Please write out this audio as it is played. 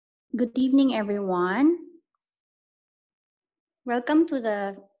Good evening, everyone. Welcome to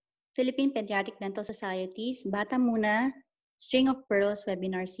the Philippine Pediatric Dental Society's Bata Muna String of Pearls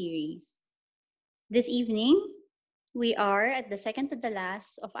webinar series. This evening, we are at the second to the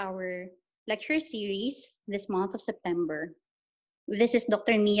last of our lecture series this month of September. This is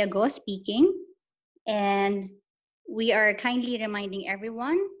Dr. Mia Go speaking, and we are kindly reminding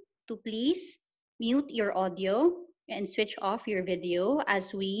everyone to please mute your audio and switch off your video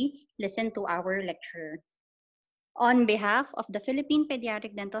as we listen to our lecturer. On behalf of the Philippine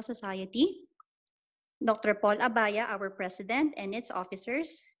Pediatric Dental Society, Dr. Paul Abaya, our president, and its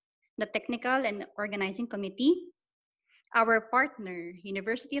officers, the technical and organizing committee, our partner,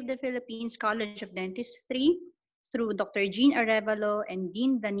 University of the Philippines College of Dentistry, through Dr. Jean Arevalo and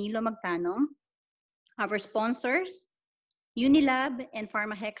Dean Danilo Magtanong, our sponsors, Unilab and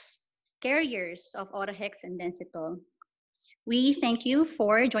PharmaHex, carriers of Orahex and Densitol. We thank you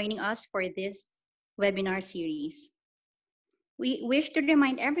for joining us for this webinar series. We wish to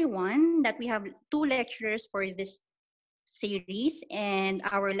remind everyone that we have two lecturers for this series, and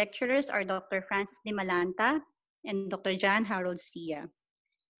our lecturers are Dr. Francis de Malanta and Dr. John Harold Sia.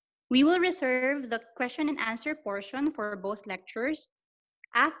 We will reserve the question and answer portion for both lectures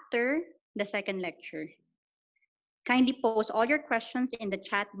after the second lecture. Kindly post all your questions in the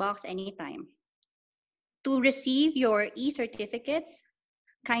chat box anytime. To receive your e-certificates,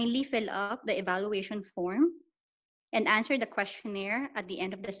 kindly fill up the evaluation form and answer the questionnaire at the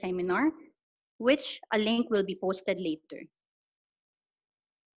end of the seminar, which a link will be posted later.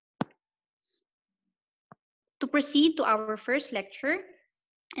 To proceed to our first lecture,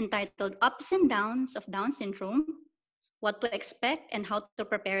 entitled Ups and Downs of Down Syndrome, What to Expect and How to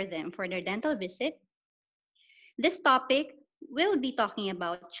Prepare Them for Their Dental Visit. This topic will be talking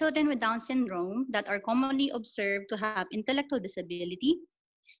about children with Down syndrome that are commonly observed to have intellectual disability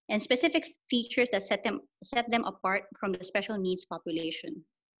and specific features that set them apart from the special needs population.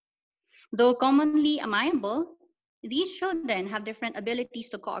 Though commonly amiable, these children have different abilities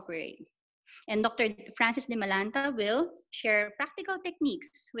to cooperate. And Dr. Francis de Malanta will share practical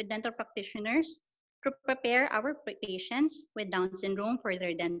techniques with dental practitioners to prepare our patients with Down syndrome for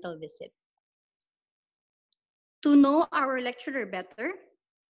their dental visit. To know our lecturer better,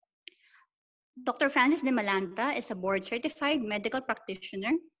 Dr. Francis de Malanta is a board-certified medical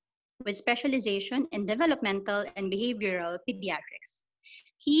practitioner with specialization in developmental and behavioral pediatrics.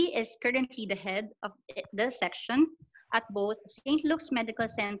 He is currently the head of the section at both St. Luke's Medical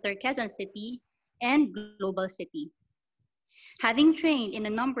Center, Quezon City, and Global City. Having trained in a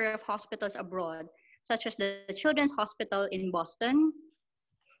number of hospitals abroad, such as the Children's Hospital in Boston,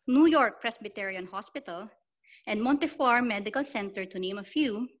 New York Presbyterian Hospital, and Montefiore Medical Center, to name a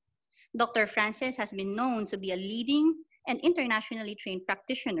few, Dr. Francis has been known to be a leading and internationally trained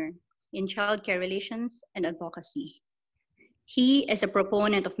practitioner in childcare relations and advocacy. He is a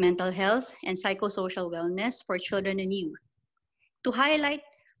proponent of mental health and psychosocial wellness for children and youth. To highlight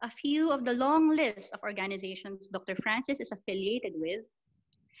a few of the long list of organizations Dr. Francis is affiliated with,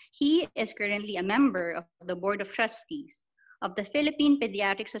 he is currently a member of the Board of Trustees of the Philippine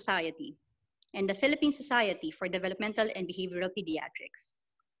Pediatric Society and the Philippine Society for Developmental and Behavioral Pediatrics.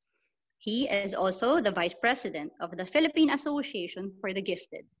 He is also the Vice President of the Philippine Association for the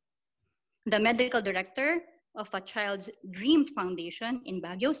Gifted, the Medical Director of a Child's Dream Foundation in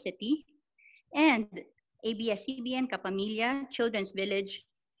Baguio City, and ABS-CBN Kapamilya Children's Village,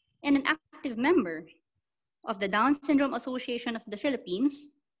 and an active member of the Down Syndrome Association of the Philippines,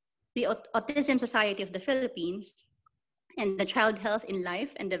 the Autism Society of the Philippines, and the Child Health in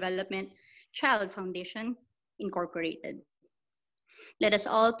Life and Development Child Foundation, Incorporated. Let us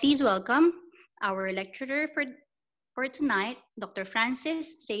all please welcome our lecturer for tonight, Dr.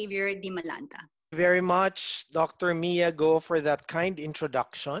 Francis Xavier de Malanta. Very much, Dr. Mia Go, for that kind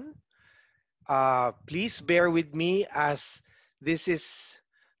introduction. Please bear with me as this is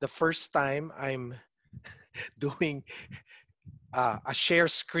the first time I'm doing a share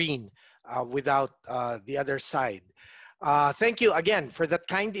screen without the other side. Thank you again for that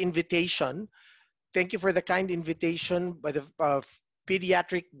kind invitation. Thank you for the kind invitation by the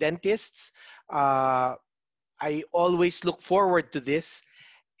pediatric dentists. I always look forward to this,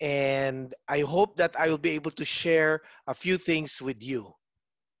 and I hope that I will be able to share a few things with you.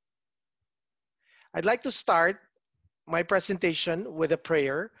 I'd like to start my presentation with a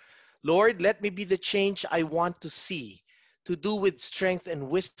prayer. Lord, let me be the change I want to see, to do with strength and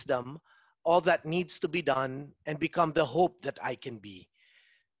wisdom all that needs to be done, and become the hope that I can be.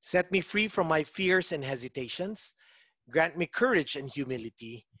 Set me free from my fears and hesitations. Grant me courage and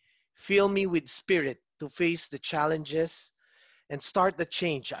humility. Fill me with spirit to face the challenges and start the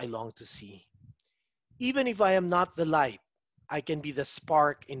change I long to see. Even if I am not the light, I can be the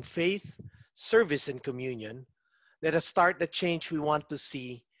spark in faith, service, and communion. Let us start the change we want to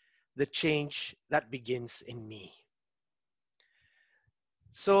see, the change that begins in me.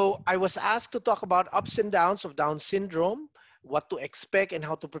 So I was asked to talk about ups and downs of Down syndrome, what to expect, and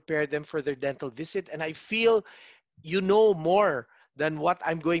how to prepare them for their dental visit. And I feel you know more than what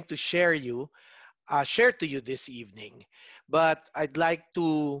I'm going to share to you this evening. But I'd like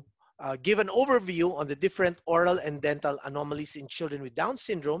to give an overview on the different oral and dental anomalies in children with Down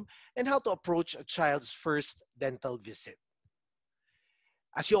syndrome and how to approach a child's first dental visit.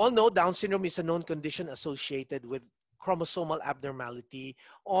 As you all know, Down syndrome is a known condition associated with chromosomal abnormality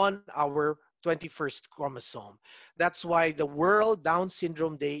on our 21st chromosome. That's why the World Down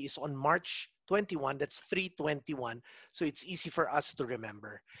Syndrome Day is on March 21. That's 321. So it's easy for us to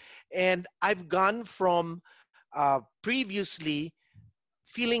remember. And I've gone from previously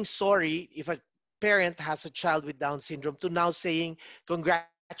feeling sorry if a parent has a child with Down syndrome to now saying,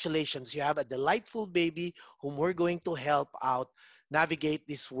 congratulations, you have a delightful baby whom we're going to help out navigate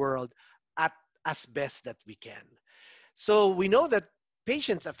this world at as best that we can. So we know that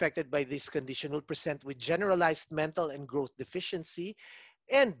patients affected by this condition will present with generalized mental and growth deficiency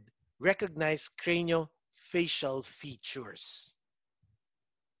and recognize craniofacial features.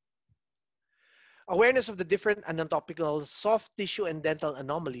 Awareness of the different anatomical soft tissue and dental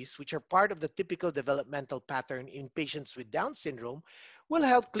anomalies, which are part of the typical developmental pattern in patients with Down syndrome, will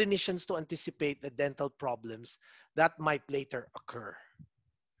help clinicians to anticipate the dental problems that might later occur.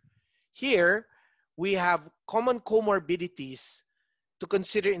 Here, we have common comorbidities to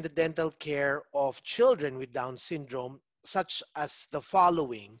consider in the dental care of children with Down syndrome, such as the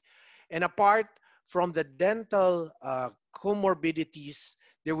following. And apart from the dental comorbidities,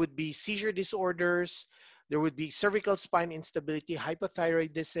 there would be seizure disorders, there would be cervical spine instability,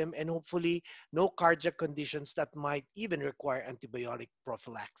 hypothyroidism, and hopefully no cardiac conditions that might even require antibiotic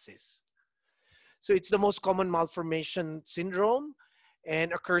prophylaxis. So it's the most common malformation syndrome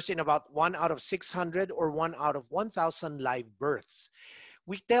and occurs in about 1 out of 600 or 1 out of 1,000 live births.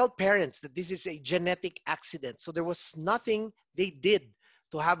 We tell parents that this is a genetic accident. So there was nothing they did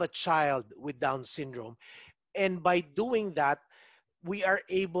to have a child with Down syndrome. And by doing that, we are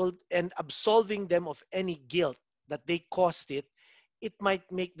able and absolving them of any guilt that they caused it, it might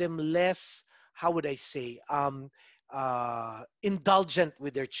make them less, how would I say, indulgent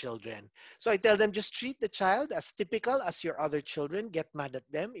with their children. So I tell them just treat the child as typical as your other children. Get mad at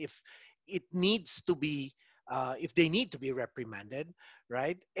them if it needs to be, if they need to be reprimanded,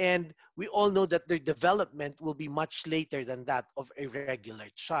 right? And we all know that their development will be much later than that of a regular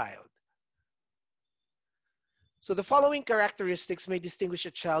child. So the following characteristics may distinguish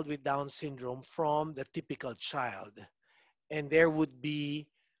a child with Down syndrome from the typical child. And there would be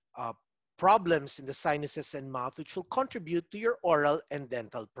uh, problems in the sinuses and mouth, which will contribute to your oral and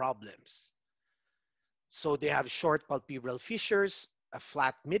dental problems. So they have short palpebral fissures, a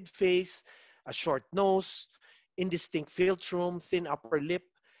flat midface, a short nose, indistinct philtrum, thin upper lip,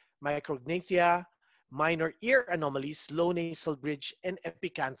 micrognathia, minor ear anomalies, low nasal bridge, and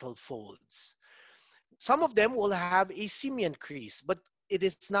epicanthal folds. Some of them will have a simian crease, but it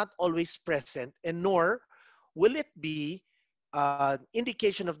is not always present, and nor will it be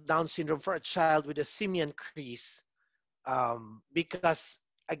indication of Down syndrome for a child with a simian crease, because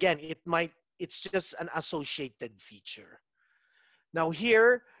again, it's just an associated feature. Now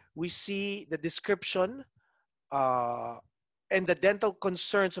here we see the description uh, and the dental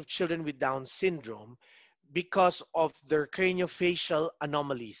concerns of children with Down syndrome because of their craniofacial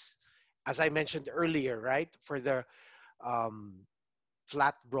anomalies. As I mentioned earlier, right? For the um,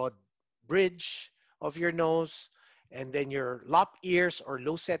 flat, broad bridge of your nose, and then your lop ears or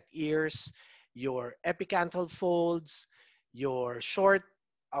low set ears, your epicanthal folds, your short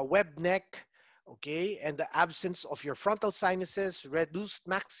web neck, okay, and the absence of your frontal sinuses, reduced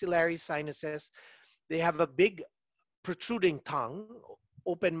maxillary sinuses. They have a big protruding tongue,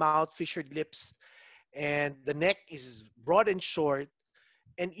 open mouth, fissured lips, and the neck is broad and short,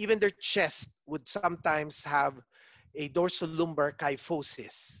 and even their chest would sometimes have a dorsolumbar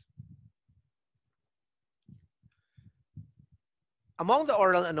kyphosis. Among the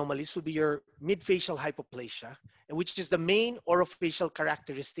oral anomalies would be your midfacial hypoplasia, which is the main orofacial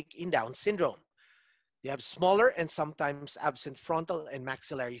characteristic in Down syndrome. They have smaller and sometimes absent frontal and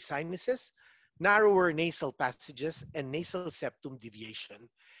maxillary sinuses, narrower nasal passages, and nasal septum deviation.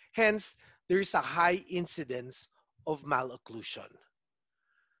 Hence, there is a high incidence of malocclusion.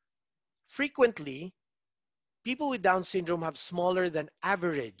 Frequently, people with Down syndrome have smaller than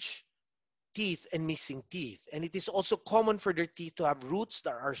average teeth and missing teeth. And it is also common for their teeth to have roots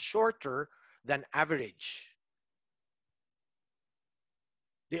that are shorter than average.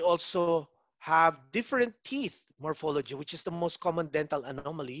 They also have different teeth morphology, which is the most common dental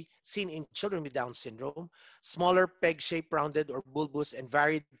anomaly seen in children with Down syndrome. Smaller, peg-shaped, rounded, or bulbous, and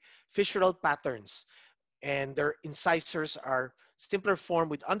varied fissural patterns. And their incisors are simpler form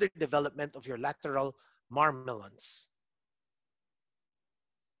with underdevelopment of your lateral marmelons.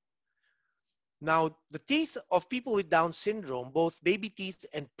 Now, the teeth of people with Down syndrome, both baby teeth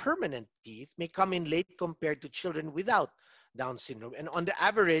and permanent teeth, may come in late compared to children without Down syndrome. And on the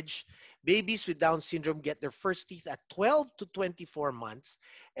average, babies with Down syndrome get their first teeth at 12 to 24 months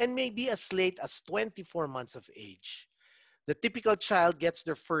and may be as late as 24 months of age. The typical child gets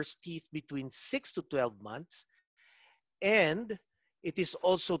their first teeth between 6 to 12 months, and it is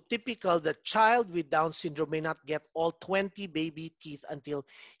also typical that child with Down syndrome may not get all 20 baby teeth until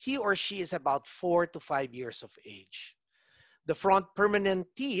he or she is about 4 to 5 years of age. The front permanent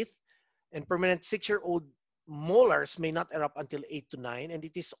teeth and permanent 6-year-old molars may not erupt until 8 to 9, and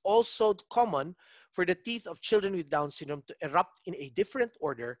it is also common for the teeth of children with Down syndrome to erupt in a different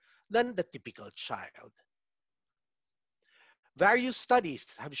order than the typical child. Various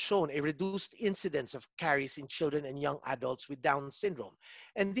studies have shown a reduced incidence of caries in children and young adults with Down syndrome.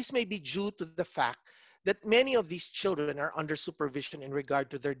 And this may be due to the fact that many of these children are under supervision in regard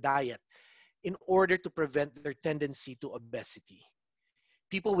to their diet in order to prevent their tendency to obesity.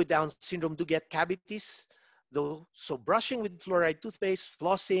 People with Down syndrome do get cavities, though, so brushing with fluoride toothpaste,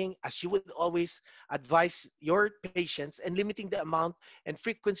 flossing, as you would always advise your patients, and limiting the amount and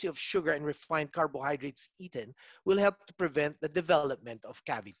frequency of sugar and refined carbohydrates eaten will help to prevent the development of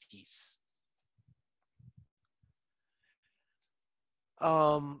cavities.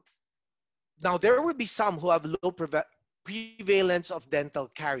 Um, Now, there will be some who have low prevalence of dental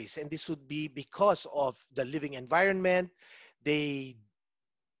caries, and this would be because of the living environment. They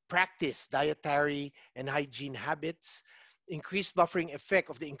practice dietary and hygiene habits, increased buffering effect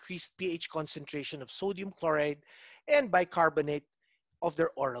of the increased pH concentration of sodium chloride and bicarbonate of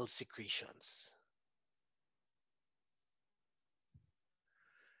their oral secretions.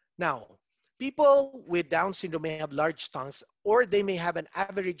 Now, people with Down syndrome may have large tongues, or they may have an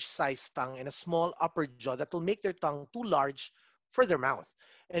average sized tongue and a small upper jaw that will make their tongue too large for their mouth.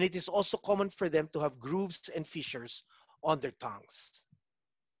 And it is also common for them to have grooves and fissures on their tongues.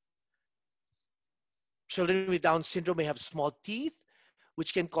 Children with Down syndrome may have small teeth,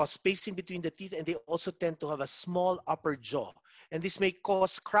 which can cause spacing between the teeth, and they also tend to have a small upper jaw. And this may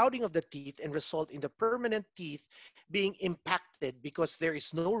cause crowding of the teeth and result in the permanent teeth being impacted because there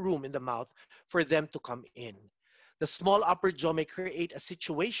is no room in the mouth for them to come in. The small upper jaw may create a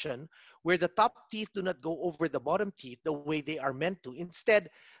situation where the top teeth do not go over the bottom teeth the way they are meant to. Instead,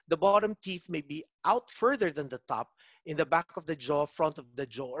 the bottom teeth may be out further than the top in the back of the jaw, front of the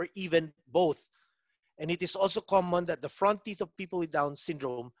jaw, or even both. And it is also common that the front teeth of people with Down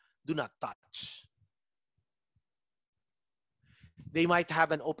syndrome do not touch. They might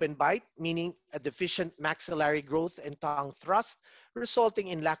have an open bite, meaning a deficient maxillary growth and tongue thrust, resulting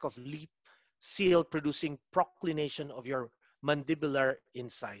in lack of lip seal, producing proclination of your mandibular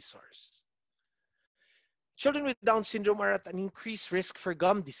incisors. Children with Down syndrome are at an increased risk for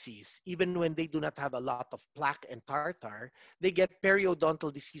gum disease. Even when they do not have a lot of plaque and tartar, they get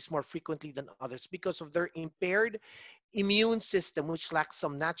periodontal disease more frequently than others because of their impaired immune system, which lacks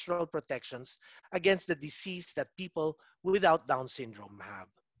some natural protections against the disease that people without Down syndrome have.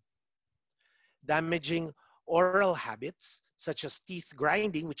 Damaging oral habits, such as teeth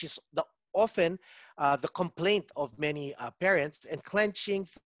grinding, which is often the complaint of many parents, and clenching,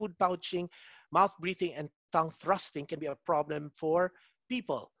 food pouching, mouth breathing, and tongue thrusting can be a problem for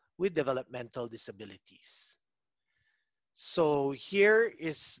people with developmental disabilities. So here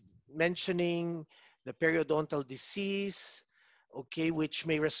is mentioning the periodontal disease, okay, which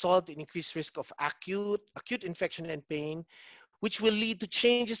may result in increased risk of acute infection and pain, which will lead to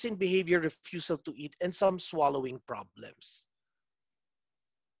changes in behavior, refusal to eat, and some swallowing problems.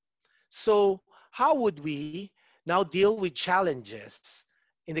 So how would we now deal with challenges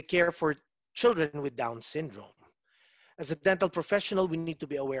in the care for children with Down syndrome? As a dental professional, we need to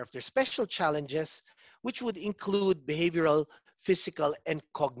be aware of their special challenges, which would include behavioral, physical, and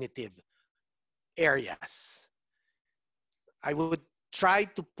cognitive areas. I would try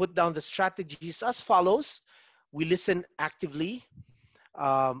to put down the strategies as follows. We listen actively.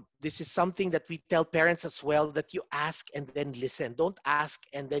 This is something that we tell parents as well, that you ask and then listen. Don't ask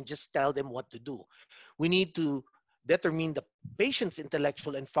and then just tell them what to do. We need to determine the patient's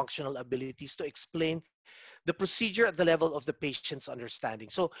intellectual and functional abilities to explain the procedure at the level of the patient's understanding.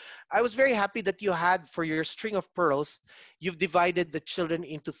 So I was very happy that you had, for your string of pearls, you've divided the children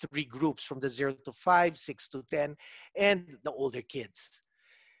into three groups, from the 0 to 5, 6 to 10, and the older kids.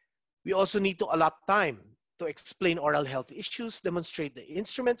 We also need to allot time to explain oral health issues, demonstrate the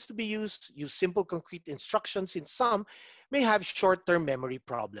instruments to be used, use simple concrete instructions, since some may have short-term memory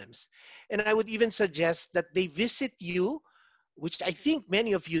problems. And I would even suggest that they visit you, which I think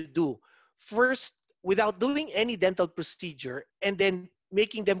many of you do, first without doing any dental procedure, and then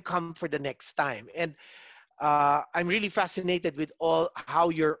making them come for the next time. And I'm really fascinated with all how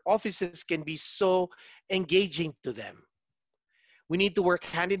your offices can be so engaging to them. We need to work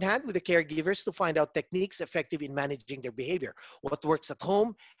hand in hand with the caregivers to find out techniques effective in managing their behavior. What works at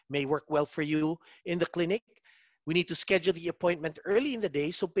home may work well for you in the clinic. We need to schedule the appointment early in the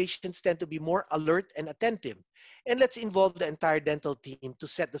day so patients tend to be more alert and attentive. And let's involve the entire dental team to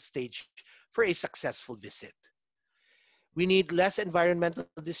set the stage for a successful visit. We need less environmental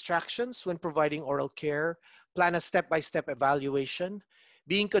distractions when providing oral care, plan a step-by-step evaluation,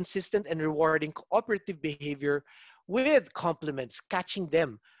 being consistent and rewarding cooperative behavior with compliments, catching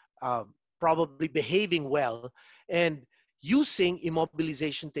them uh, probably behaving well, and using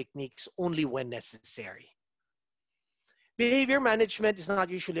immobilization techniques only when necessary. Behavior management is not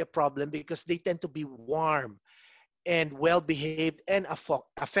usually a problem because they tend to be warm and well-behaved and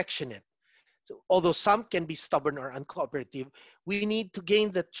affectionate. So although some can be stubborn or uncooperative, we need to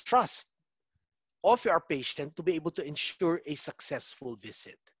gain the trust of our patient to be able to ensure a successful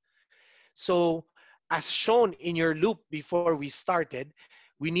visit. So as shown in your loop before we started,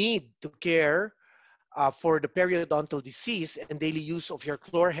 we need to care for the periodontal disease, and daily use of your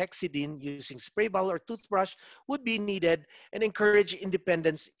chlorhexidine using spray bottle or toothbrush would be needed, and encourage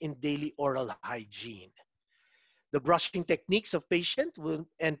independence in daily oral hygiene. The brushing techniques of patient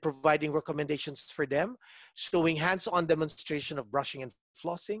and providing recommendations for them, showing hands-on demonstration of brushing and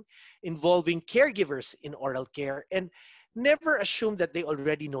flossing, involving caregivers in oral care, and never assume that they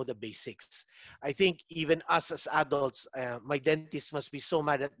already know the basics. I think even us as adults, my dentist must be so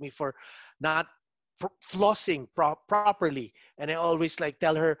mad at me for not flossing properly. And I always like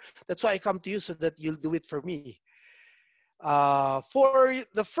tell her, that's why I come to you so that you'll do it for me. For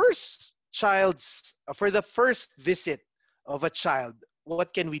the first visit of a child,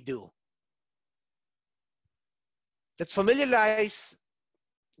 what can we do? Let's familiarize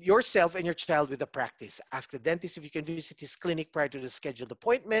yourself and your child with the practice. Ask the dentist if you can visit his clinic prior to the scheduled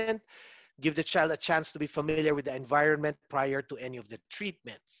appointment. Give the child a chance to be familiar with the environment prior to any of the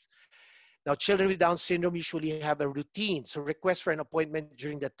treatments. Now, children with Down syndrome usually have a routine, so request for an appointment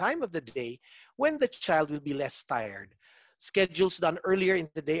during the time of the day when the child will be less tired. Schedules done earlier in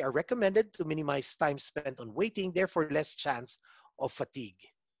the day are recommended to minimize time spent on waiting, therefore less chance of fatigue.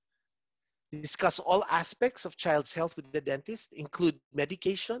 Discuss all aspects of child's health with the dentist, include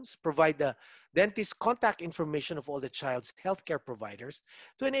medications, provide the dentist contact information of all the child's healthcare providers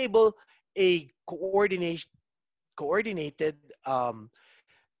to enable a coordinated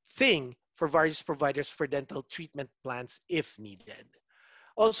thing for various providers for dental treatment plans if needed.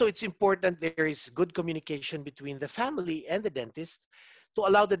 Also, it's important there is good communication between the family and the dentist to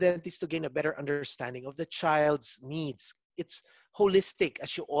allow the dentist to gain a better understanding of the child's needs. It's holistic,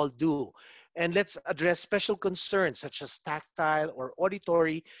 as you all do. And let's address special concerns such as tactile or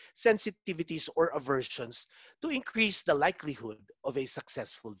auditory sensitivities or aversions to increase the likelihood of a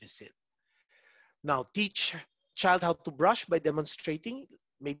successful visit. Now, teach child how to brush by demonstrating,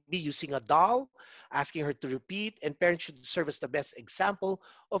 maybe using a doll, asking her to repeat, and parents should serve as the best example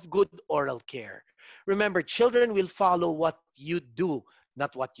of good oral care. Remember, children will follow what you do,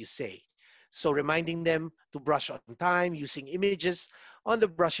 not what you say. So reminding them to brush on time, using images on the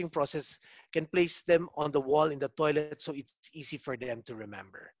brushing process can place them on the wall in the toilet so it's easy for them to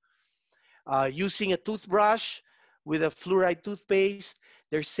remember. Using a toothbrush with a fluoride toothpaste,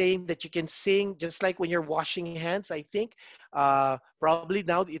 they're saying that you can sing just like when you're washing hands, I think. Probably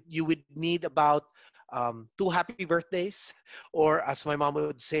now you would need about two happy birthdays, or as my mom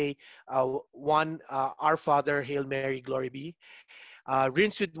would say, one Our Father, Hail Mary, Glory be.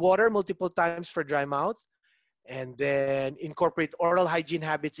 Rinse with water multiple times for dry mouth, and then incorporate oral hygiene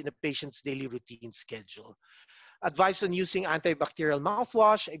habits in a patient's daily routine schedule. Advice on using antibacterial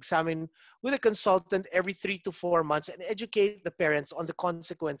mouthwash, examine with a consultant every 3 to 4 months, and educate the parents on the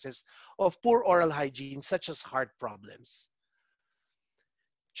consequences of poor oral hygiene, such as heart problems.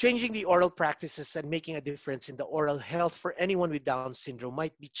 Changing the oral practices and making a difference in the oral health for anyone with Down syndrome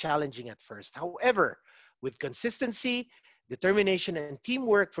might be challenging at first. However, with consistency, determination, and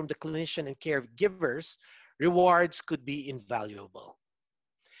teamwork from the clinician and caregivers, rewards could be invaluable.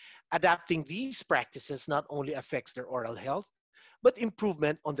 Adapting these practices not only affects their oral health, but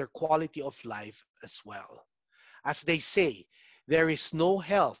improvement on their quality of life as well. As they say, there is no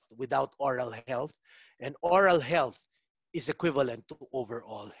health without oral health, and oral health is equivalent to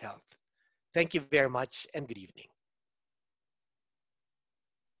overall health. Thank you very much and good evening.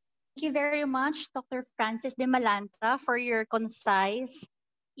 Thank you very much, Dr. Francis de Malanta, for your concise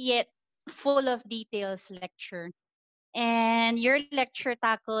yet full of details lecture. And your lecture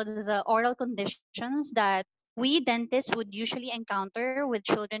tackled the oral conditions that we dentists would usually encounter with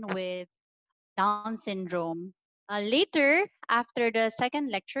children with Down syndrome. Later, after the second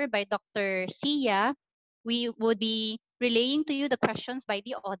lecture by Dr. Sia, we would be relaying to you the questions by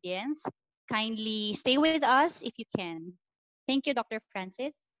the audience. Kindly stay with us if you can. Thank you, Dr.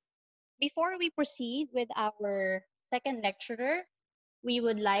 Francis. Before we proceed with our second lecturer, we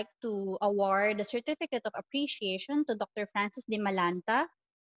would like to award the Certificate of Appreciation to Dr. Francis de Malanta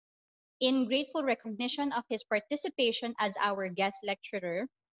in grateful recognition of his participation as our guest lecturer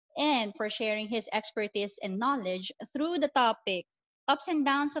and for sharing his expertise and knowledge through the topic ups and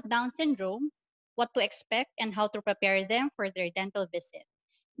downs of Down syndrome, what to expect, and how to prepare them for their dental visit.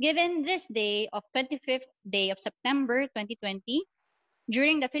 Given this day of 25th day of September 2020,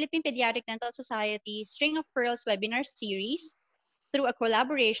 during the Philippine Pediatric Dental Society String of Pearls webinar series through a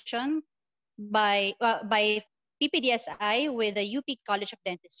collaboration by PPDSI with the UP College of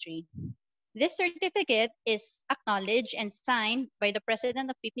Dentistry. This certificate is acknowledged and signed by the President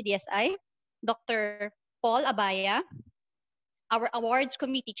of PPDSI, Dr. Paul Abaya, our Awards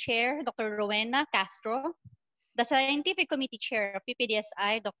Committee Chair, Dr. Rowena Castro, the Scientific Committee Chair of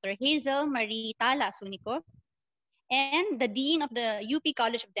PPDSI, Dr. Hazel Marie Tala Asunico, and the Dean of the UP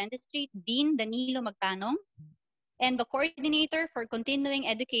College of Dentistry, Dean Danilo Magtanong, and the Coordinator for Continuing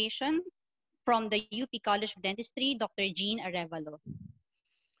Education from the UP College of Dentistry, Dr. Jean Arevalo.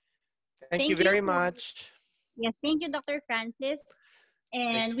 Thank you Thank you. very much. Yes, thank you, Dr. Francis.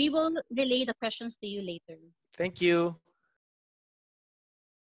 Thank, And we will relay the questions to you later. thank you.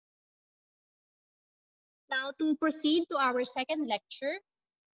 Now, to proceed to our second lecture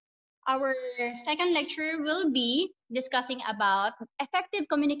will be discussing about effective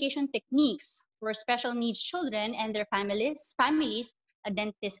communication techniques for special needs children and their families, a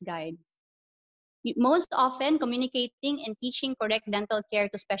dentist guide. Most often, communicating and teaching correct dental care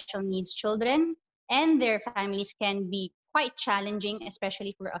to special needs children and their families can be quite challenging,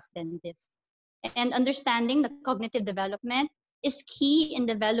 especially for us dentists. And understanding the cognitive development is key in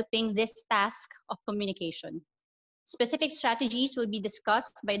developing this task of communication. Specific strategies will be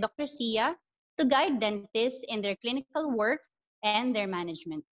discussed by Dr. Sia to guide dentists in their clinical work and their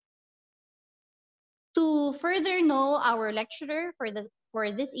management. To further know our lecturer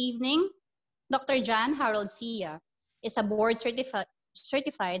for this evening, Dr. John Harold Sia is a board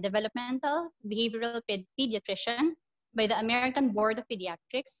certified developmental behavioral pediatrician by the American Board of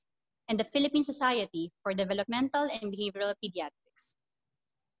Pediatrics and the Philippine Society for Developmental and Behavioral Pediatrics.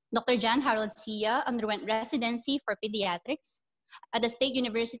 Dr. John Harold Sia underwent residency for pediatrics at the State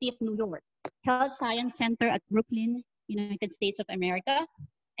University of New York, Health Science Center at Brooklyn, United States of America,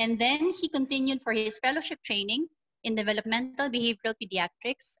 and then he continued for his fellowship training in developmental behavioral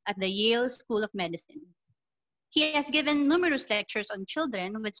pediatrics at the Yale School of Medicine. He has given numerous lectures on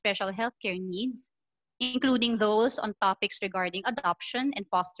children with special healthcare needs, including those on topics regarding adoption and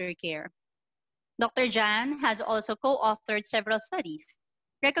foster care. Dr. Jan has also co-authored several studies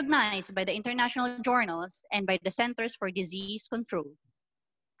recognized by the international journals and by the Centers for Disease Control.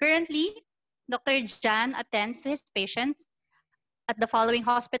 Currently, Dr. Jan attends to his patients at the following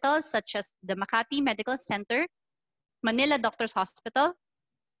hospitals such as the Makati Medical Center, Manila Doctors Hospital,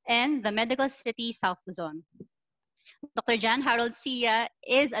 and the Medical City South Luzon. Dr. Jan Harold Sia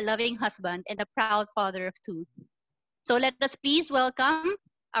is a loving husband and a proud father of two. So let us please welcome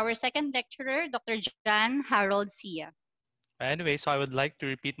our second lecturer, Dr. Jan Harold Sia. Anyway, so I would like to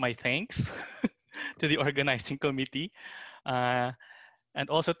repeat my thanks to the organizing committee uh, and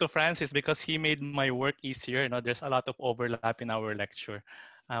also to Francis because he made my work easier. You know, there's a lot of overlap in our lecture.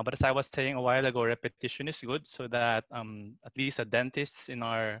 But as I was saying a while ago, repetition is good so that at least the dentists in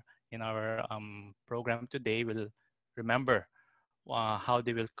our program today will remember how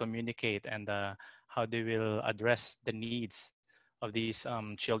they will communicate and how they will address the needs of these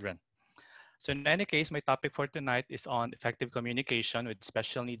children. So in any case, my topic for tonight is on effective communication with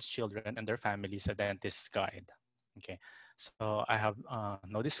special needs children and their families, a dentist's guide. Okay, so I have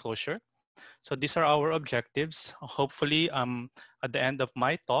no disclosure. So these are our objectives. Hopefully, at the end of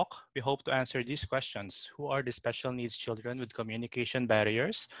my talk, we hope to answer these questions. Who are the special needs children with communication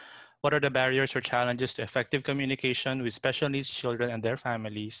barriers? What are the barriers or challenges to effective communication with special needs children and their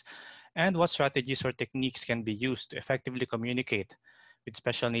families? And what strategies or techniques can be used to effectively communicate with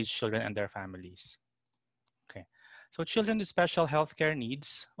special needs children and their families? Okay, so children with special healthcare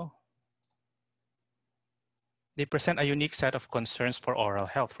needs, they present a unique set of concerns for oral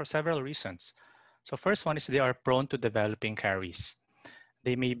health for several reasons. So first one is they are prone to developing caries.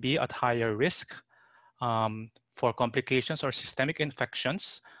 They may be at higher risk for complications or systemic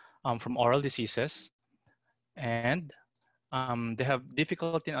infections from oral diseases, and they have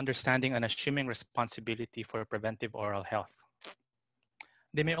difficulty in understanding and assuming responsibility for preventive oral health.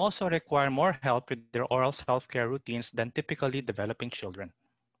 They may also require more help with their oral self-care routines than typically developing children.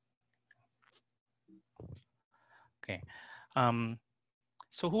 Okay, um,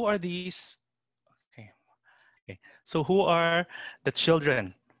 so who are these? Okay. So who are the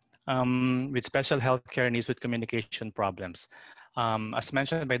children with special healthcare needs with communication problems? As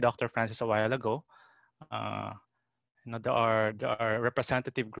mentioned by Dr. Francis a while ago, uh, there are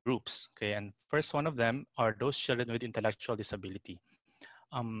representative groups. Okay, and first one of them are those children with intellectual disability.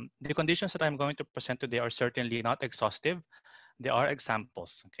 The conditions that I'm going to present today are certainly not exhaustive. They are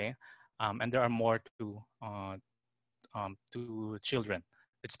examples. Okay, and there are more to children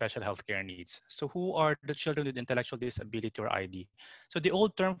with special healthcare needs. So who are the children with intellectual disability or ID? So the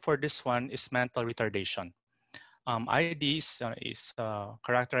old term for this one is mental retardation. ID is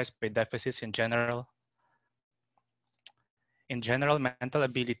characterized by deficits in general mental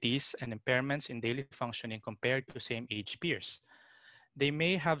abilities and impairments in daily functioning compared to same age peers. They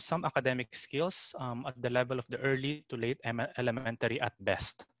may have some academic skills at the level of the early to late elementary at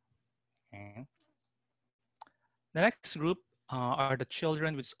best. Okay. The next group are the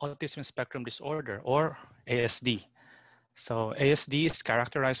children with autism spectrum disorder, or ASD. So ASD is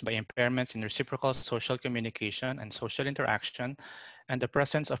characterized by impairments in reciprocal social communication and social interaction, and the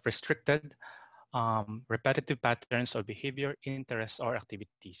presence of restricted, repetitive patterns of behavior, interests, or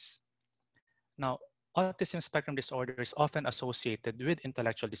activities. Now, autism spectrum disorder is often associated with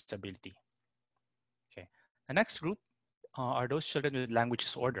intellectual disability. Okay. The next group are those children with language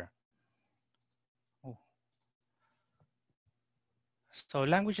disorder. Oh. So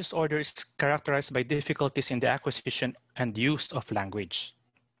language disorder is characterized by difficulties in the acquisition and use of language.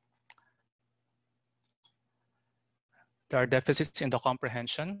 There are deficits in the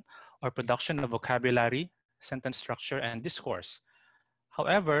comprehension or production of vocabulary, sentence structure, and discourse.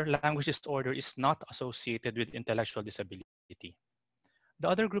 However, language disorder is not associated with intellectual disability. The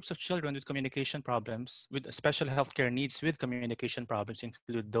other groups of children with communication problems, with special healthcare needs with communication problems,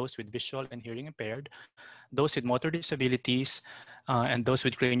 include those with visual and hearing impaired, those with motor disabilities, and those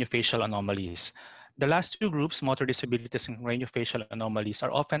with craniofacial anomalies. The last two groups, motor disabilities and craniofacial anomalies,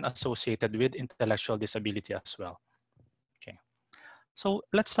 are often associated with intellectual disability as well. Okay. So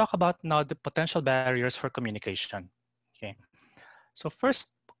let's talk about now the potential barriers for communication. Okay. So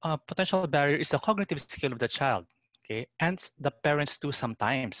first potential barrier is the cognitive skill of the child. Okay, and the parents too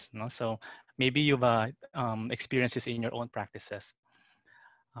sometimes. No? So maybe you've experienced this in your own practices.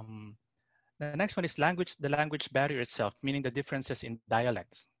 The next one is language. The language barrier itself, meaning the differences in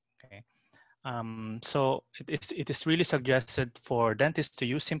dialects. Okay. So it is really suggested for dentists to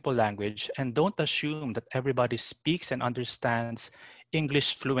use simple language and don't assume that everybody speaks and understands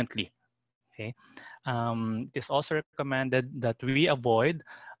English fluently. Okay. It is also recommended that we avoid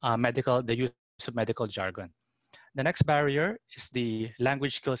the use of medical jargon. The next barrier is the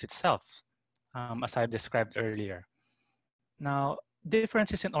language skills itself, as I've described earlier. Now,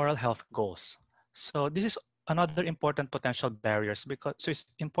 differences in oral health goals. So this is another important potential barriers because so it's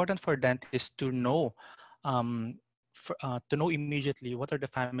important for dentists um, to know immediately what are the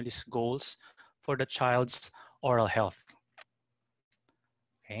family's goals for the child's oral health.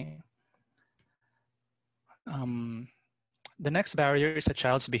 Okay. The next barrier is a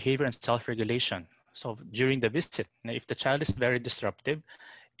child's behavior and self-regulation. So during the visit, if the child is very disruptive,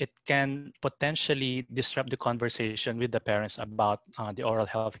 it can potentially disrupt the conversation with the parents about the oral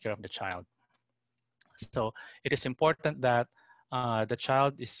health care of the child. So it is important that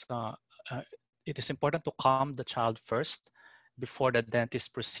it is important to calm the child first before the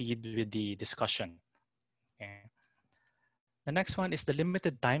dentist proceed with the discussion. Okay. The next one is the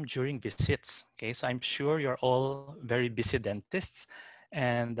limited time during visits. Okay, so I'm sure you're all very busy dentists,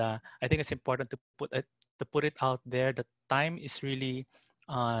 and I think it's important to put it out there that time is really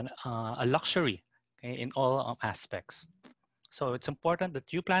a luxury, okay, in all aspects. So it's important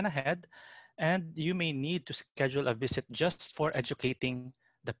that you plan ahead, and you may need to schedule a visit just for educating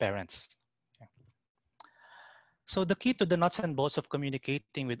the parents. Okay. So the key to the nuts and bolts of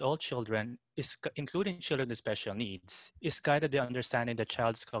communicating with all children, including children with special needs, is guided by understanding the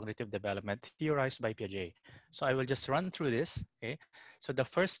child's cognitive development theorized by Piaget. So I will just run through this. Okay. So the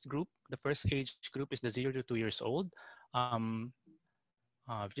first age group is the 0 to 2 years old, um,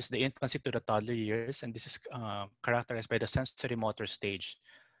 which is the infancy to the toddler years, and this is characterized by the sensory motor stage.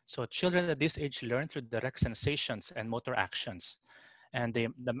 So children at this age learn through direct sensations and motor actions. And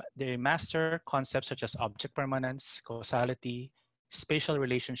they master concepts such as object permanence, causality, spatial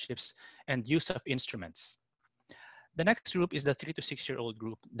relationships, and use of instruments. The next group is the 3 to 6 year old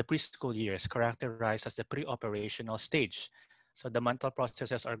group, the preschool years, characterized as the pre-operational stage. So the mental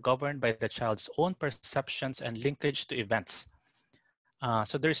processes are governed by the child's own perceptions and linkage to events.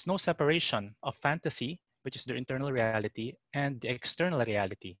 So there is no separation of fantasy, which is their internal reality, and the external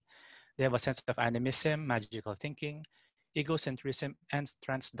reality. They have a sense of animism, magical thinking, egocentrism, and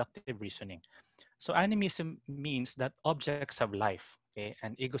transductive reasoning. So animism means that objects have life, okay?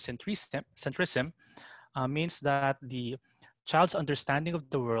 And egocentrism means that the child's understanding of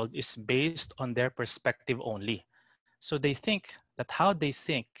the world is based on their perspective only. So they think that how they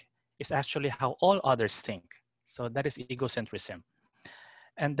think is actually how all others think. So that is egocentrism.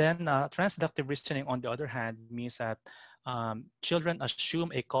 And then transductive reasoning, on the other hand, means that children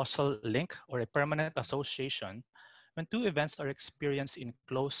assume a causal link or a permanent association when two events are experienced in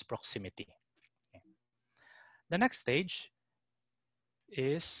close proximity. Okay. The next stage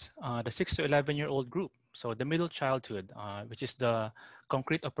is the 6 to 11-year-old group. So the middle childhood, which is the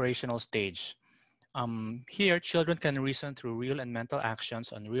concrete operational stage. Here, children can reason through real and mental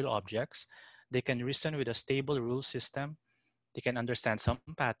actions on real objects. They can reason with a stable rule system. They can understand some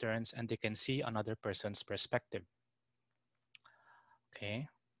patterns, and they can see another person's perspective. Okay.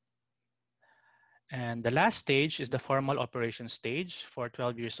 And the last stage is the formal operation stage for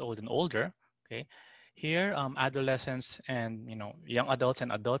 12 years old and older. Okay. Here, adolescents and young adults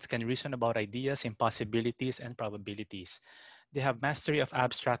and adults can reason about ideas, impossibilities, and probabilities. They have mastery of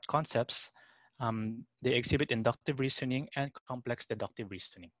abstract concepts. They exhibit inductive reasoning and complex deductive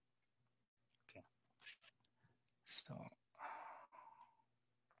reasoning. Okay.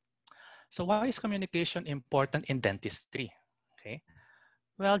 So why is communication important in dentistry? Okay.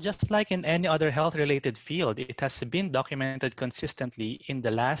 Well, just like in any other health-related field, it has been documented consistently in the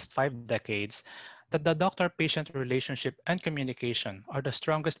last 5 decades that the doctor-patient relationship and communication are the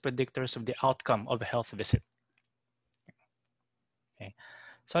strongest predictors of the outcome of a health visit. Okay.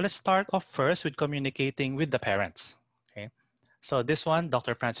 So let's start off first with communicating with the parents. Okay. So this one,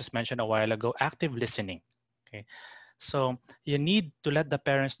 Dr. Francis mentioned a while ago, active listening. Okay. So you need to let the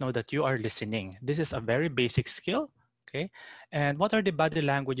parents know that you are listening. This is a very basic skill. Okay. And what are the body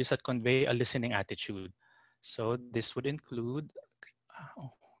languages that convey a listening attitude? So this would include,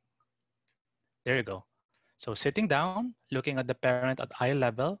 oh, there you go. So sitting down, looking at the parent at eye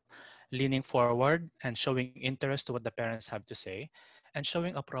level, leaning forward and showing interest to what the parents have to say, and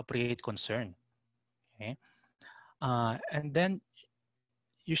showing appropriate concern. Okay. And then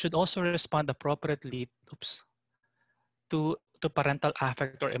you should also respond appropriately, to parental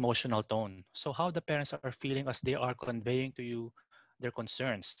affect or emotional tone. So how the parents are feeling as they are conveying to you their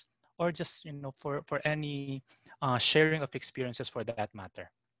concerns, or just for any sharing of experiences for that matter.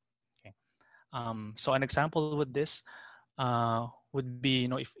 Okay. So an example with this would be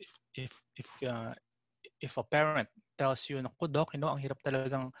if a parent tells you, "Naku, doc, ang hirap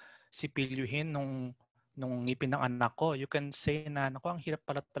talagang sipilyuhin nung ngipin ng anak ko," you can say na, "Naku, ang hirap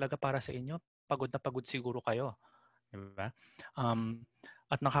pala talaga para sa inyo. Pagod na pagod siguro kayo." Diba?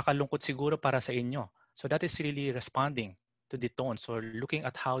 At nakakalungkot siguro para sa inyo. So that is really responding to the tone. So looking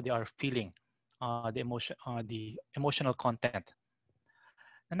at how they are feeling, the emotional content.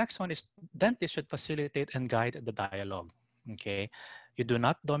 The next one is dentists should facilitate and guide the dialogue. Okay, you do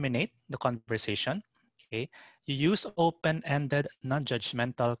not dominate the conversation. Okay, you use open-ended,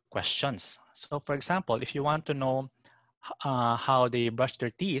 non-judgmental questions. So, for example, if you want to know how they brush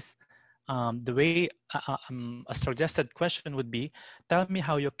their teeth, the way a suggested question would be, tell me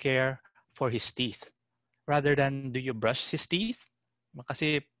how you care for his teeth, rather than do you brush his teeth?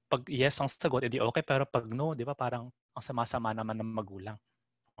 Kasi pag yes ang sagot, edi okay, pero pag no, di ba parang ang sama-sama naman ng magulang.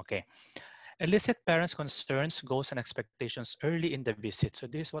 Okay. Elicit parents' concerns, goals, and expectations early in the visit. So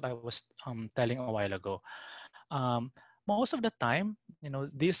this is what I was telling a while ago. Most of the time,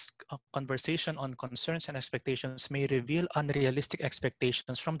 this conversation on concerns and expectations may reveal unrealistic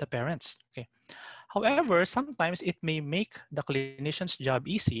expectations from the parents. Okay. However, sometimes it may make the clinician's job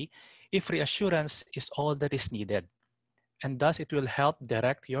easy if reassurance is all that is needed. And thus, it will help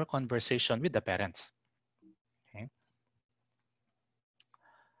direct your conversation with the parents. Okay.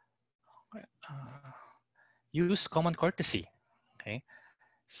 use common courtesy. Okay.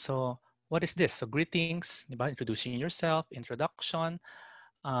 So what is this? So greetings, di ba? Introducing yourself, introduction.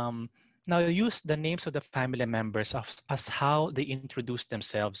 Um, Now use the names of the family members as how they introduce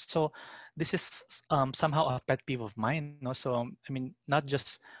themselves. So this is somehow a pet peeve of mine. No? So I mean, not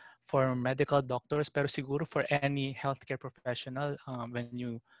just for medical doctors, pero siguro for any healthcare professional. When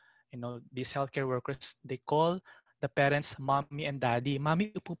you know, these healthcare workers, they call the parents mommy and daddy.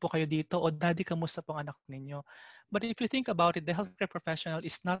 Mommy, upo po kayo dito. O daddy, kamusta pong anak ninyo? But if you think about it, the healthcare professional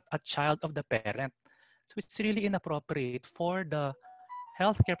is not a child of the parent. So it's really inappropriate for the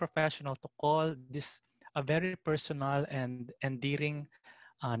healthcare professional to call this a very personal and endearing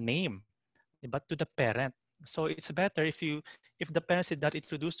name, but to the parent. So it's better if the parents did not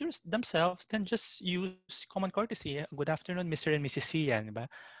introduce themselves, then just use common courtesy. Good afternoon, Mr. and Mrs. Sian, di ba?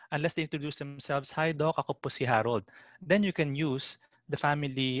 Unless they introduce themselves, hi doc, ako po si Harold. Then you can use the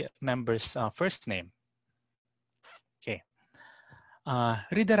family member's first name. Okay.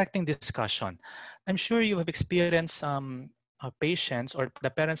 Redirecting discussion. I'm sure you have experienced patients or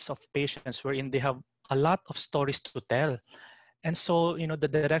the parents of patients wherein they have a lot of stories to tell. And so, you know, the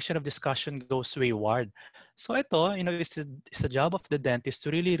direction of discussion goes wayward. So ito, you know, it's a job of the dentist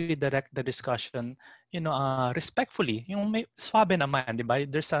to really redirect the discussion, you know, respectfully. Yung may swabe naman, di ba?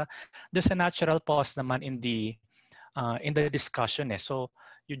 There's a natural pause naman in the discussion. Eh. So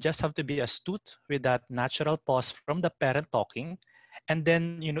you just have to be astute with that natural pause from the parent talking, and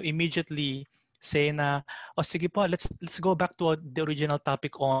then you know immediately say na, oh sige po, let's go back to the original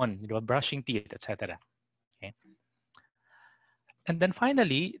topic on, you know, brushing teeth, etc. Okay. And then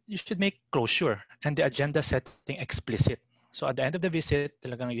finally, you should make closure and the agenda setting explicit. So at the end of the visit,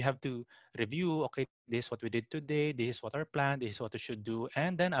 talagang you have to review, okay, this is what we did today, this is what our plan, this is what we should do,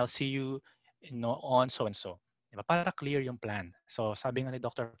 and then I'll see you, you know, on so and so. Diba? Para clear yung plan. So sabi nga ni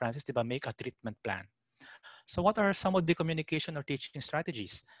Dr. Francis, diba, make a treatment plan. So what are some of the communication or teaching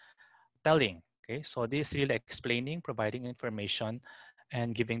strategies? Telling, okay? So this is really explaining, providing information,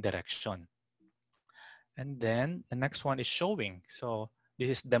 and giving direction. And then the next one is showing. So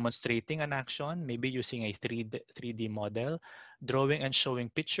this is demonstrating an action, maybe using a 3D model, drawing and showing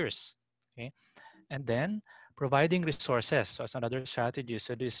pictures. Okay. And then providing resources. So it's another strategy.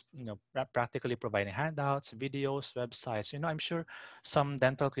 So this, you know, practically providing handouts, videos, websites. You know, I'm sure some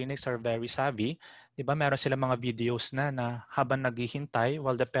dental clinics are very savvy. Di ba, meron sila mga videos na habang naghihintay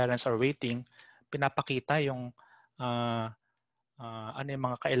while the parents are waiting, pinapakita yung ano yung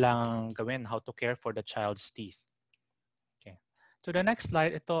mga kailangang gawin, how to care for the child's teeth. Okay. So the next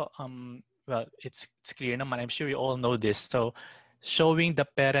slide, ito, well, it's clear naman. I'm sure you all know this. So showing the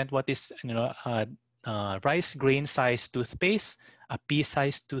parent what is, you know, rice grain size toothpaste, a pea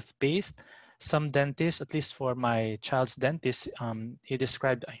size toothpaste. Some dentists, at least for my child's dentist, he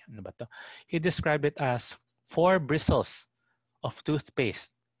described, ano ba to? He described it as 4 bristles of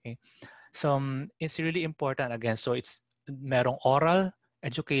toothpaste. Okay. So it's really important again. So it's merong oral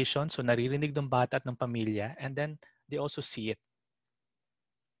education, so naririnig ng bata at ng pamilya, and then they also see it.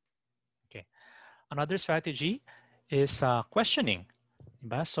 Okay. Another strategy is questioning.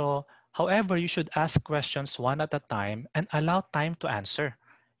 Diba? So, however, you should ask questions one at a time and allow time to answer.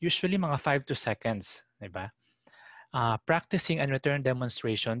 Usually mga 5 to seconds. Diba? Practicing and return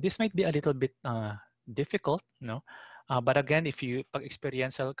demonstration. This might be a little bit difficult, no? But again, if you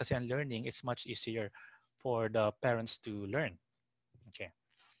pag-experiential kasi ang learning, it's much easier for the parents to learn. Okay.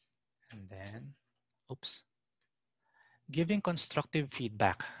 And then, oops. Giving constructive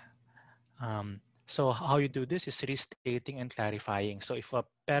feedback. So how you do this is restating and clarifying. So if a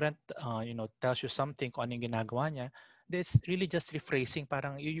parent, you know, tells you something kung ano yung ginagawa niya, this really just rephrasing.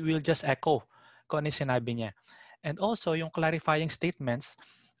 Parang you will just echo kung ano yung sinabi niya. And also, yung clarifying statements,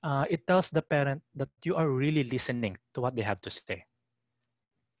 it tells the parent that you are really listening to what they have to say.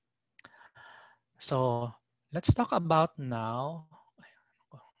 So let's talk about now.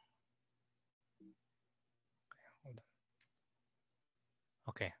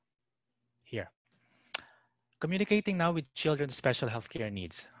 Okay, here. Communicating now with children with special healthcare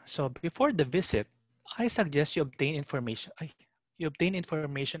needs. So before the visit, I suggest you obtain information. You obtain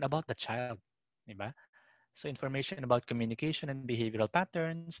information about the child, diba? So information about communication and behavioral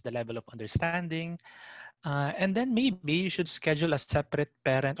patterns, the level of understanding, and then maybe you should schedule a separate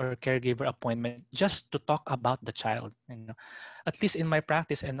parent or caregiver appointment just to talk about the child. You know, at least in my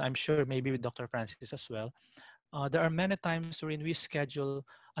practice, and I'm sure maybe with Dr. Francis as well, there are many times wherein we schedule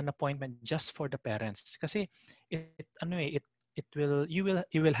an appointment just for the parents. Kasi you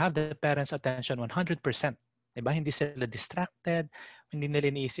will have the parents' attention 100%. Diba? Hindi sila distracted, hindi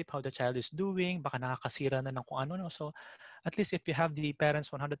nila iniisip how the child is doing, baka nakakasira na ng kung ano. No? So at least if you have the parents'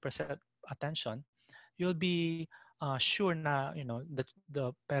 100% attention, you'll be sure na,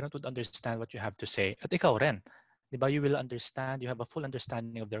 the parent would understand what you have to say. At ikaw rin, di ba? You will understand, you have a full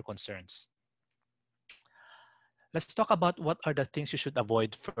understanding of their concerns. Let's talk about what are the things you should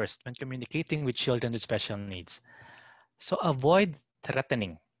avoid first when communicating with children with special needs. So avoid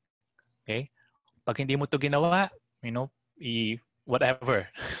threatening. Okay? Pag hindi mo to ginawa,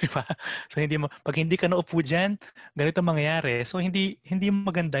 whatever. Diba? So pag hindi ka naupo dyan, ganito mangyayari. So hindi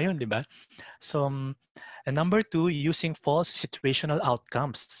maganda yun, di ba? So, and number two, using false situational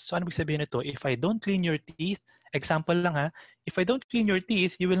outcomes. So ano ibig sabihin nito? If I don't clean your teeth, example lang ha, if I don't clean your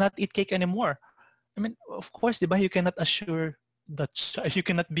teeth, you will not eat cake anymore. I mean, of course, di ba, you cannot assure the child, you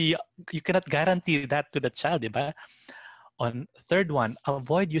cannot guarantee that to the child, di ba? On third one,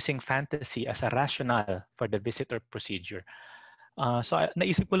 avoid using fantasy as a rationale for the visit or procedure. So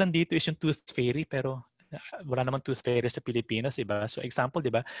naisip ko lang dito is yung tooth fairy, pero wala naman tooth fairy sa Pilipinas, diba? So example,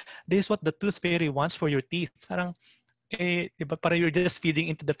 diba? This is what the tooth fairy wants for your teeth. Parang, diba? Para you're just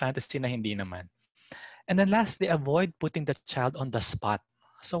feeding into the fantasy na hindi naman. And then lastly, avoid putting the child on the spot.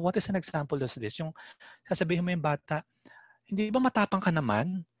 So what is an example of this? Yung sasabihin mo yung bata, hindi ba matapang ka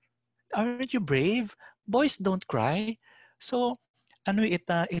naman? Aren't you brave? Boys don't cry. So,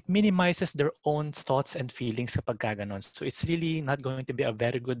 it minimizes their own thoughts and feelings kapag kaganon. So it's really not going to be a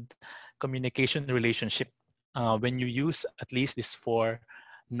very good communication relationship when you use at least these 4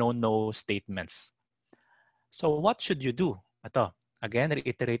 no statements. So what should you do? Ito, again,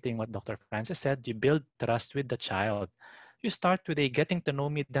 reiterating what Dr. Francis said, you build trust with the child. You start with a getting to know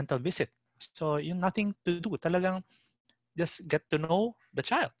me dental visit. So yung nothing to do, talagang just get to know the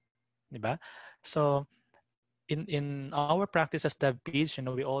child. Diba? So in our practice as DevPeds,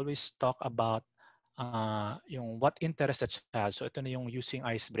 we always talk about yung what interests the child. So ito na yung using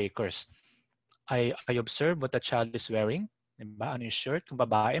icebreakers. I observe what the child is wearing. Diba? Ano yung shirt? Kung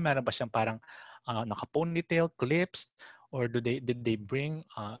babae, meron ba siyang parang naka-ponytail, clips, or did they bring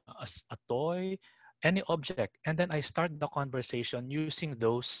a toy, any object? And then I start the conversation using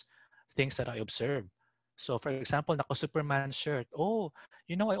those things that I observe. So for example, naka-Superman shirt. Oh,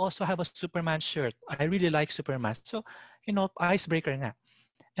 I also have a Superman shirt. I really like Superman. So, icebreaker nga.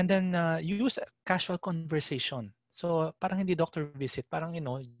 And then use a casual conversation. So parang hindi doctor visit, parang,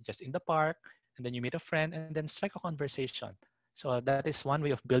 just in the park, and then you meet a friend, and then strike a conversation. So that is one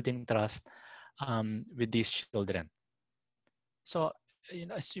way of building trust with these children. So,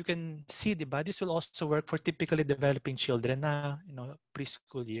 as you can see, diba, this will also work for typically developing children na,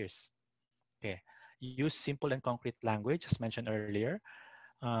 preschool years. Okay. Use simple and concrete language, as mentioned earlier.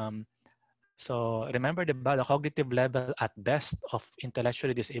 So remember, the cognitive level at best of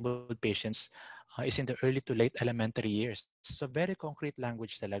intellectually disabled patients is in the early to late elementary years. So very concrete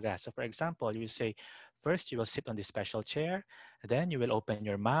language talaga. So for example, you say, first you will sit on this special chair, then you will open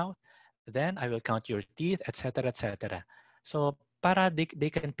your mouth, then I will count your teeth, etc., etc. So para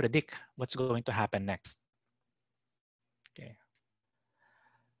they can predict what's going to happen next. Okay.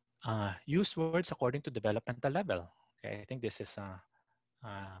 Use words according to developmental level. Okay, I think this is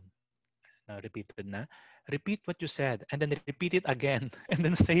repeated na. Repeat what you said and then repeat it again and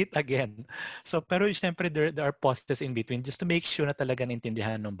then say it again. So pero syempre there are pauses in between just to make sure na talaga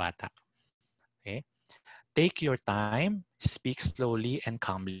naintindihan ng bata. Okay? Take your time, speak slowly and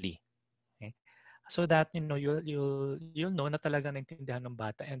calmly. Okay? So that you'll know na talaga naintindihan ng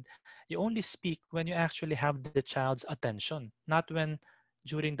bata, and you only speak when you actually have the child's attention, not when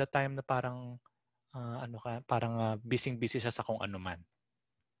during the time na parang busy-busy siya sa kung ano man.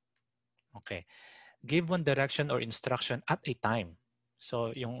 Okay. Give one direction or instruction at a time.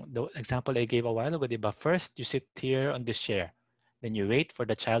 So the example I gave a while ago, diba? First, you sit here on this chair. Then you wait for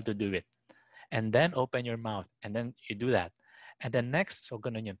the child to do it. And then open your mouth. And then you do that. And then next, so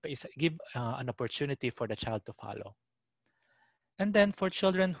ganun yun. Give an opportunity for the child to follow. And then for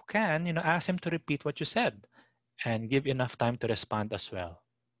children who can, ask them to repeat what you said. And give enough time to respond as well.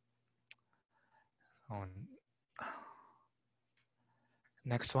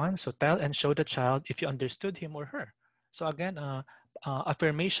 Next one, so tell and show the child if you understood him or her. So again,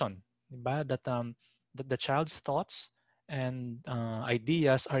 affirmation, diba? That the child's thoughts and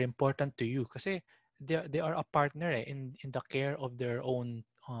ideas are important to you kasi they are a partner in the care of their own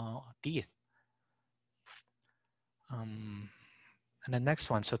teeth. And the next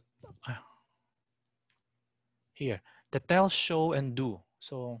one, so here, the tell, show, and do.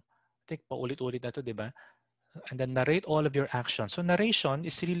 So I think paulit-ulit na to, diba? And then narrate all of your actions. So narration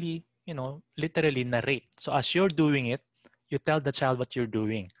is really, literally narrate. So as you're doing it, you tell the child what you're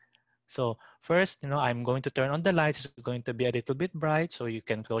doing. So first, I'm going to turn on the lights. It's going to be a little bit bright, so you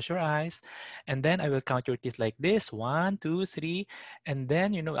can close your eyes. And then I will count your teeth like this, 1, 2, 3. And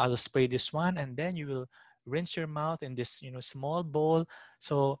then, I'll spray this one, and then you will rinse your mouth in this, small bowl.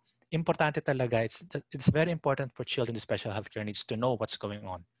 So importante talaga. It's very important for children with special healthcare needs to know what's going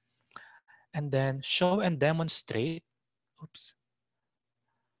on. And then show and demonstrate. Oops.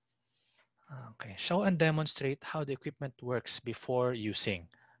 Okay, show and demonstrate how the equipment works before using.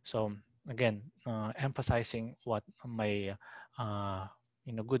 So again, emphasizing what my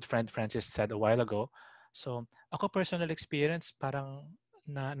good friend Francis said a while ago. So ako personal experience, parang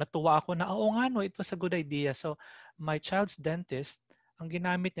natuwa ako na oo nga no, it was a good idea. So my child's dentist, ang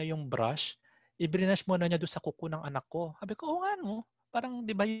ginamit niya yung brush, i-brush muna niya doon sa kuko ng anak ko. Sabi ko, oo nga no, parang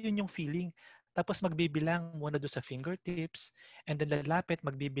di ba yun yung feeling? Tapos magbibilang muna doon sa fingertips, and then lalapit,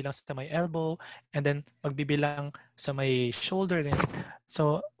 magbibilang sa may elbow, and then magbibilang sa may shoulder.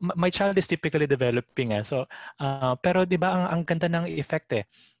 So, my child is typically developing. So, pero di ba ang ganda ng effect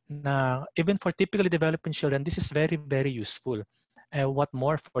na even for typically developing children, this is very, very useful. What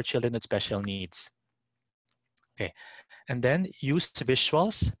more for children with special needs? Okay. And then use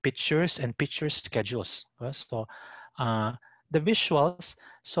visuals, pictures, and picture schedules. So, the visuals,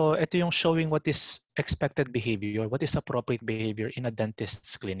 so ito yung showing what is expected behavior, what is appropriate behavior in a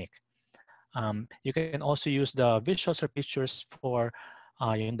dentist's clinic. You can also use the visuals or pictures for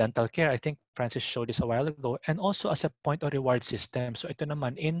yung dental care. I think Francis showed this a while ago, and also as a point or reward system. So ito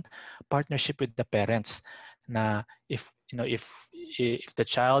naman in partnership with the parents, na if the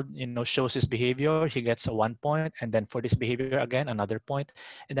child shows his behavior, he gets a 1 point, and then for this behavior again another point,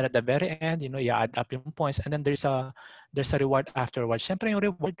 and then at the very end you add up yung points, and then there's a reward afterwards. Syempre yung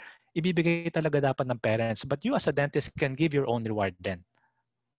reward ibibigay talaga dapat ng parents, but you as a dentist can give your own reward then.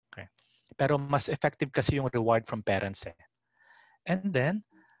 Okay. Pero mas effective kasi yung reward from parents eh. And then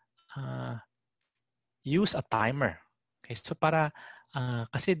use a timer. Okay, so para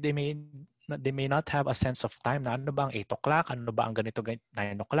kasi they may not have a sense of time na ano ba ang 8 o'clock, ano ba ang ganito 9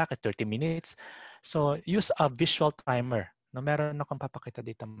 o'clock, 30 minutes. So use a visual timer. No, meron akong papakita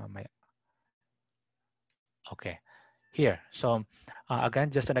dito mamaya. Okay, here. So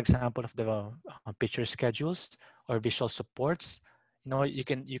again, just an example of the picture schedules or visual supports. You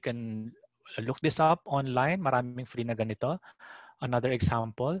can look this up online. Maraming free na ganito. Another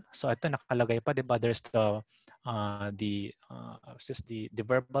example. So ito nakalagay pa, di ba? There's the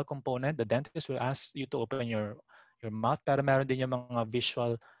verbal component. The dentist will ask you to open your mouth, pero meron din yung mga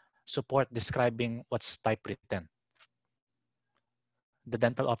visual support describing what's typewritten. The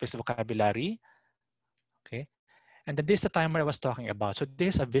dental office vocabulary. Okay. And then this is the timer I was talking about. So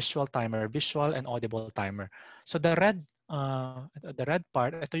this is a visual timer, visual and audible timer. So the red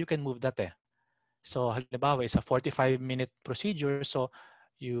part, ito you can move that eh. So halimbawa, it's a 45-minute procedure. So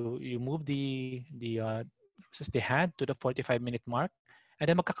you move the hand to the 45-minute mark, and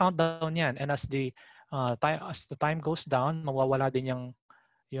then magka-countdown yan. And as the time goes down, mawawala din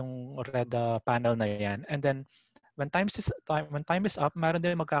yung red panel na yan. And then when time is up, meron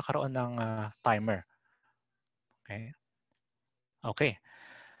din magkakaroon ng timer. Okay. Okay.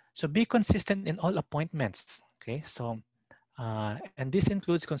 So be consistent in all appointments. Okay. So and this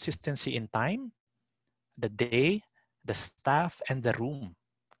includes consistency in time, the day, the staff, and the room.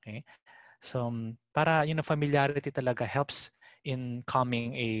 Okay. So para familiarity talaga helps in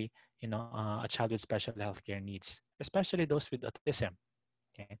calming a child with special healthcare needs, especially those with autism.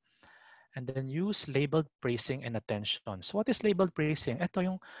 Okay. And then use labeled praising and attention. So what is labeled praising?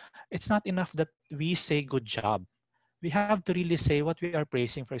 It's not enough that we say good job. We have to really say what we are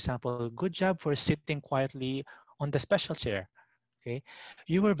praising. For example, good job for sitting quietly on the special chair. Okay.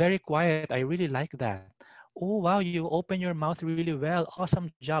 You were very quiet. I really like that. Oh, wow, you open your mouth really well. Awesome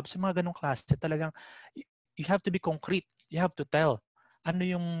job. So mga ganong klase, talagang you have to be concrete. You have to tell ano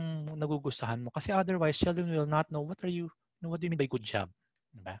yung nagugustuhan mo. Kasi otherwise, children will not know what do you mean by good job.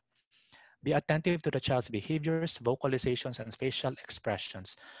 Diba? Be attentive to the child's behaviors, vocalizations, and facial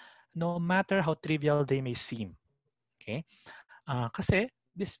expressions, no matter how trivial they may seem. Okay? Kasi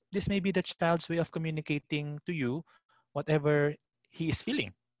this may be the child's way of communicating to you whatever he is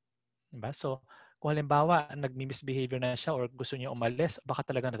feeling. Diba? So, kung halimbawa, nagmi-misbehavior na siya or gusto niya umalis, baka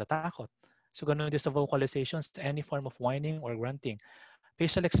talaga natatakot. So, ganun din sa vocalizations, any form of whining or grunting.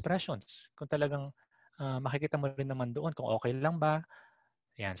 Facial expressions, kung talagang makikita mo rin naman doon kung okay lang ba.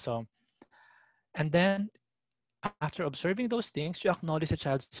 Yan. So, and then, after observing those things, you acknowledge the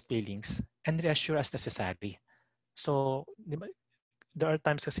child's feelings and reassure as necessary. So, there are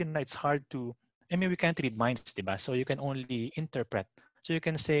times kasi na it's hard to, we can't read minds, diba? So, you can only interpret. So, you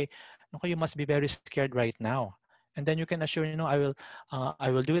can say, okay, you must be very scared right now. And then you can assure, I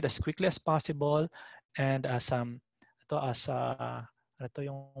will do it as quickly as possible, and ito as ano to,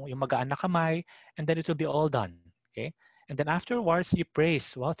 yung magaan na kamay, and then it will be all done. Okay? And then afterwards, you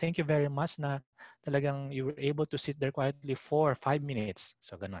praise. Well, thank you very much na talagang you were able to sit there quietly for 5 minutes.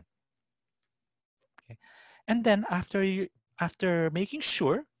 So ganon. Okay. And then after making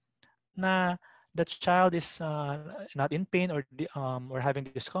sure na the child is not in pain or having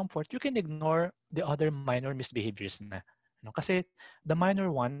discomfort, you can ignore the other minor misbehaviors na. Kasi the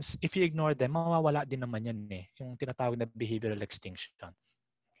minor ones, if you ignore them, mawawala din naman yan eh. Yung tinatawag na behavioral extinction.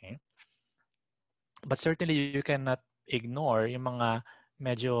 Okay? But certainly, you cannot ignore yung mga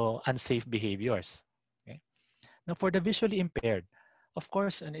medyo unsafe behaviors. Okay? Now, for the visually impaired, of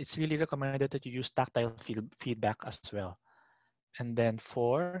course, and it's really recommended that you use tactile feedback as well. And then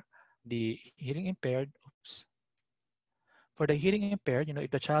for the hearing impaired, for the hearing impaired,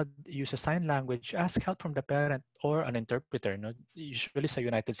 if the child uses sign language, ask help from the parent or an interpreter. No? Usually sa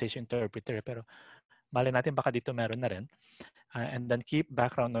United States interpreter, pero mali natin baka dito meron na rin. And then keep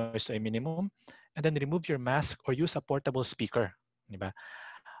background noise to a minimum. And then remove your mask or use a portable speaker. Diba?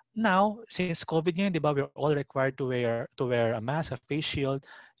 Now, since COVID ngayon, diba, we're all required to wear a mask, a face shield.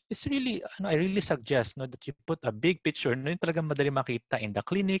 It's really, I really suggest that you put a big picture, yung talagang madali makita in the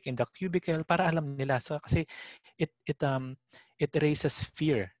clinic, in the cubicle, para alam nila. So, kasi it raises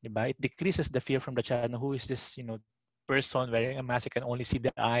fear, diba? It decreases the fear from the child. Who is this, person wearing a mask? You can only see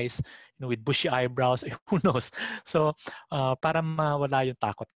the eyes, with bushy eyebrows. Who knows? So, para mawala yung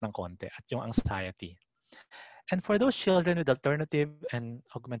takot ng konti at yung anxiety. And for those children with alternative and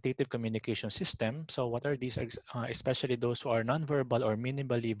augmentative communication system, so what are these, especially those who are nonverbal or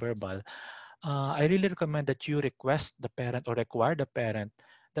minimally verbal, I really recommend that you request the parent or require the parent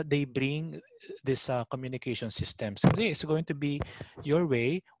that they bring this communication systems. Kasi it's going to be your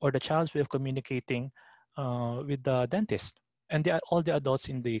way or the child's way of communicating with the dentist and all the adults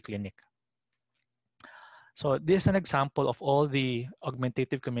in the clinic. So this is an example of all the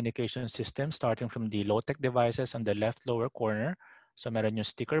augmentative communication systems, starting from the low-tech devices on the left lower corner. So meron yung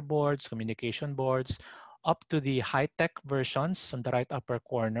sticker boards, communication boards, up to the high-tech versions on the right upper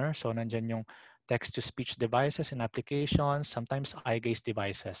corner. So nandyan yung text-to-speech devices and applications, sometimes eye-gaze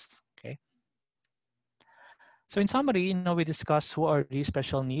devices. Okay. So in summary, we discussed who are these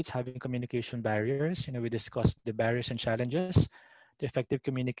special needs having communication barriers. We discussed the barriers and challenges, the effective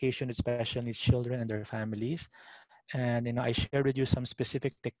communication with special needs children and their families. And I shared with you some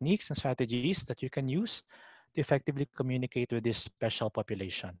specific techniques and strategies that you can use to effectively communicate with this special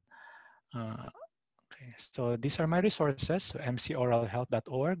population. Okay, so these are my resources,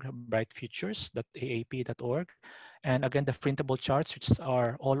 mcoralhealth.org, brightfutures.aap.org, and again, the printable charts, which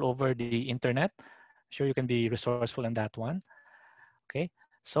are all over the internet. Sure, you can be resourceful in that one. Okay,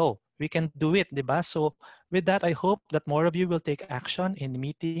 so we can do it, diba? So with that, I hope that more of you will take action in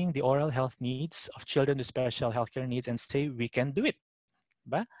meeting the oral health needs of children with special healthcare needs and say, we can do it,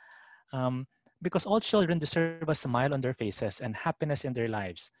 diba? Because all children deserve a smile on their faces and happiness in their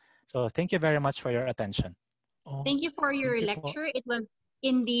lives. So thank you very much for your attention. Oh, thank you for your lecture. It was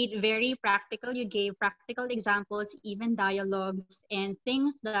indeed very practical. You gave practical examples, even dialogues, and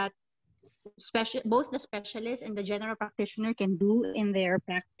things that both the specialist and the general practitioner can do in their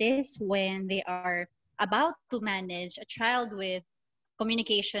practice when they are about to manage a child with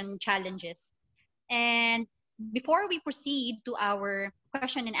communication challenges. And before we proceed to our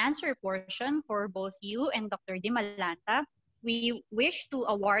question and answer portion for both you and Dr. Dimalanta, we wish to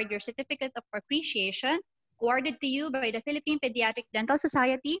award your Certificate of Appreciation awarded to you by the Philippine Pediatric Dental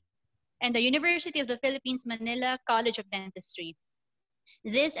Society and the University of the Philippines Manila College of Dentistry.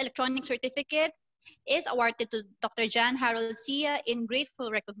 This electronic certificate is awarded to Dr. Jan Harold Sia in grateful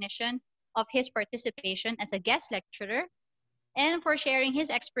recognition of his participation as a guest lecturer and for sharing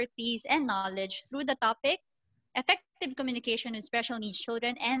his expertise and knowledge through the topic, Effective Communication with Special Needs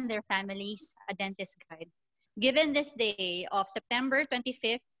Children and Their Families, a Dentist Guide. Given this day of September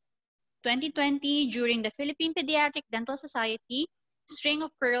 25th, 2020 during the Philippine Pediatric Dental Society String of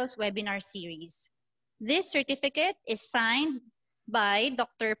Pearls webinar series. This certificate is signed by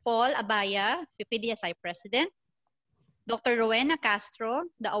Dr. Paul Abaya, PPDSI President, Dr. Rowena Castro,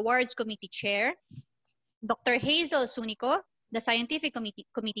 the Awards Committee Chair, Dr. Hazel Sunico, the Scientific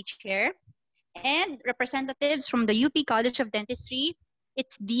Committee Chair, and representatives from the UP College of Dentistry,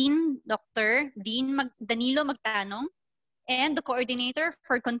 its Dean, Dr. Danilo Magtanong, and the Coordinator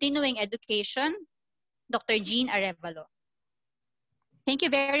for Continuing Education, Dr. Jean Arevalo. Thank you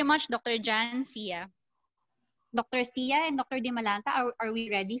very much, Dr. Jan Sia. Dr. Sia and Dr. Dimalanta, are we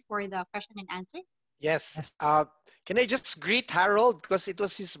ready for the question and answer? Yes. Can I just greet Harold because it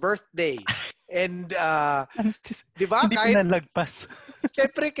was his birthday? And, Francis, di ba, hindi kahit, pinalagpas.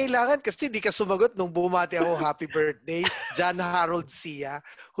 syempre, kailangan kasi di ka sumagot nung bumati ako, happy birthday, John Harold Sia,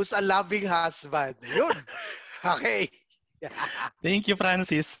 who's a loving husband. Yun. Okay. Thank you,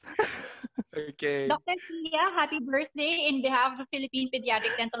 Francis. Okay. Dr. Tia, happy birthday in behalf of Philippine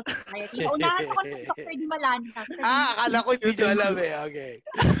Pediatric Dental Society. Naunahan ako ng Dr. Di Malanta. Akala ko hindi nyo alam eh. Okay.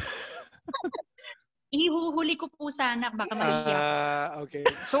 Ihuhuli ko po sana, baka mahiya. Okay.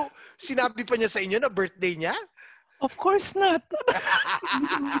 So, sinabi pa niya sa inyo na birthday niya? Of course not.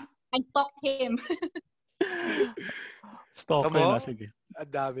 I stalked him. Stalker na, sige. Ang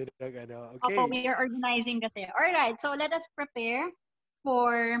dami ng ano. Okay. Opo, we are organizing kasi. Alright, so let us prepare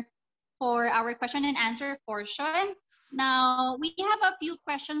for our question and answer portion. Now, we have a few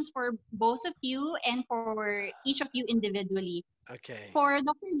questions for both of you and for each of you individually. Okay. For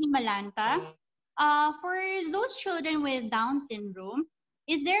Dr. Di Malanta, for those children with Down syndrome,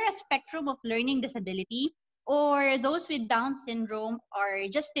 is there a spectrum of learning disability, or those with Down syndrome are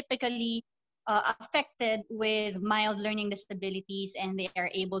just typically affected with mild learning disabilities and they are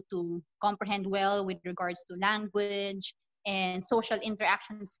able to comprehend well with regards to language and social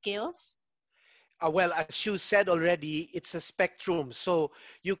interaction skills? Well, as you said already, it's a spectrum. So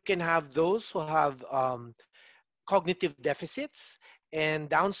you can have those who have cognitive deficits and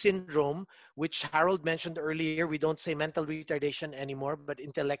Down syndrome, which Harold mentioned earlier. We don't say mental retardation anymore, but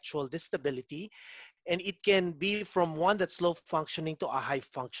intellectual disability. And it can be from one that's low functioning to a high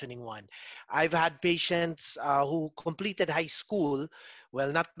functioning one. I've had patients who completed high school, well,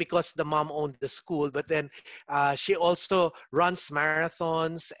 not because the mom owned the school, but then she also runs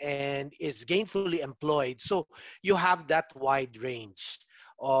marathons and is gainfully employed. So you have that wide range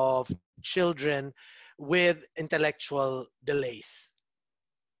of children with intellectual delays.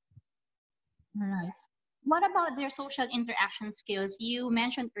 Right. What about their social interaction skills? You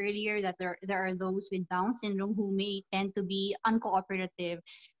mentioned earlier that there are those with Down syndrome who may tend to be uncooperative.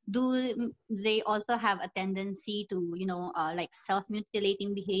 Do they also have a tendency to, like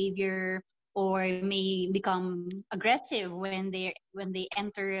self-mutilating behavior, or may become aggressive when they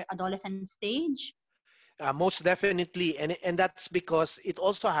enter adolescent stage? Most definitely, and that's because it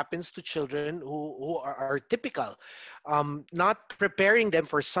also happens to children who are typical. Not preparing them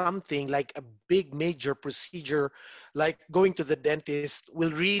for something like a big major procedure, like going to the dentist,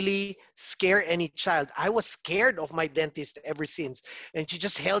 will really scare any child. I was scared of my dentist ever since, and she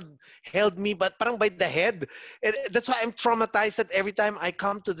just held me, but parang by the head, and that's why I'm traumatized that every time I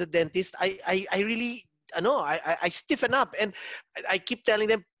come to the dentist, I really. No, I stiffen up, and I keep telling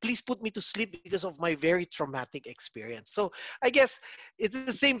them, please put me to sleep because of my very traumatic experience. So I guess it's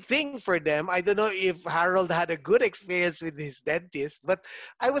the same thing for them. I don't know if Harold had a good experience with his dentist, but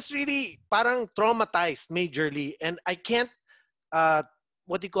I was really parang traumatized majorly, and I can't uh,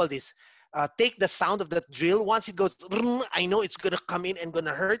 what do you call this? Take the sound of that drill. Once it goes, I know it's gonna come in and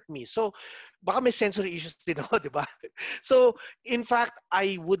gonna hurt me. So, baka may sensory issues din ako, di ba? So, in fact,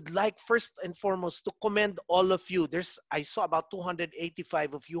 I would like first and foremost to commend all of you. I saw about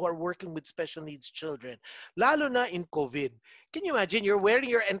 285 of you who are working with special needs children, lalo na in COVID. Can you imagine? You're wearing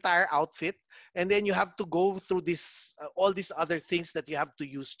your entire outfit, and then you have to go through this, all these other things that you have to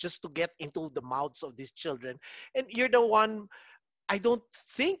use just to get into the mouths of these children, and you're the one. I don't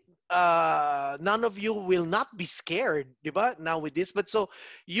think none of you will not be scared, di ba, now with this. But so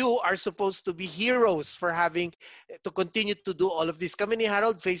you are supposed to be heroes for having to continue to do all of this. Kami ni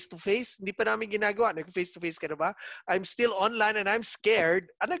Harold, face-to-face, hindi pa namin ginagawa. Nag-face-to-face ka na ba? I'm still online and I'm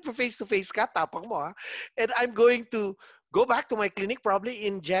scared. Nag-face-to-face ka, tapang mo ha. And I'm going to go back to my clinic probably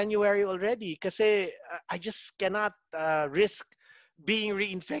in January already kasi I just cannot risk being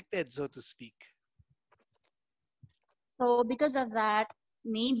reinfected, so to speak. So because of that,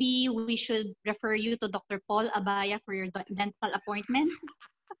 maybe we should refer you to Dr. Paul Abaya for your dental appointment.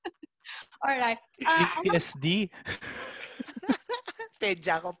 All right. PTSD.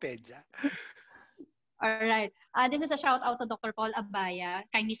 Pedya ko, pedya. All right. This is a shout out to Dr. Paul Abaya.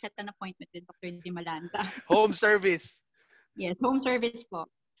 Kindly set an appointment with Dr. Di Malanta. Home service. Yes, home service po.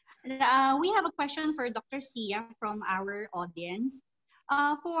 We have a question for Dr. Sia from our audience.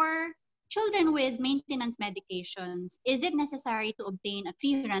 For children with maintenance medications, is it necessary to obtain a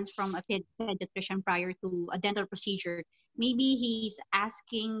clearance from a pediatrician prior to a dental procedure? Maybe he's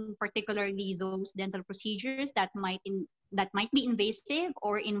asking particularly those dental procedures that might be invasive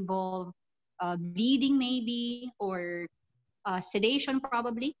or involve bleeding maybe, or sedation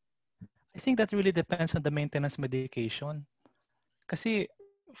probably. I think that really depends on the maintenance medication. Kasi,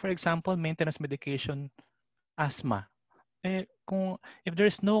 for example, maintenance medication, asthma. If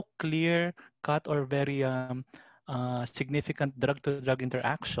there's no clear cut or very significant drug-to-drug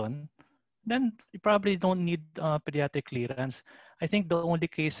interaction, then you probably don't need pediatric clearance. I think the only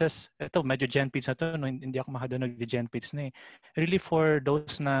cases, ito medyo GenPeds na to, no, hindi ako makadunag di GenPeds na eh. Really for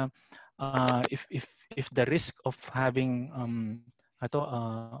those na if the risk of having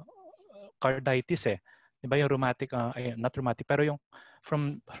carditis eh, 'di ba yung rheumatic not rheumatic pero yung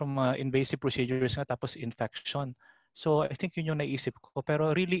from invasive procedures nga tapos infection. So I think yun yung naisip ko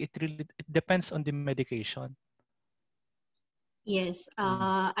pero really it depends on the medication. Yes,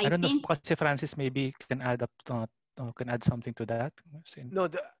 I I don't know think if kasi Francis maybe can add up can add something to that. No,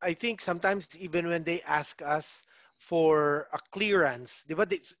 I think sometimes even when they ask us for a clearance, di ba,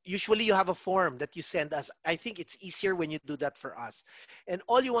 usually you have a form that you send us. I think it's easier when you do that for us. And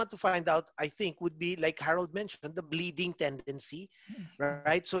all you want to find out, I think, would be, like Harold mentioned, the bleeding tendency,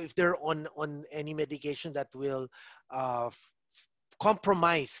 right? So if they're on any medication that will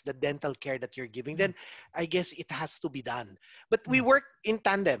compromise the dental care that you're giving, then I guess it has to be done. But we work in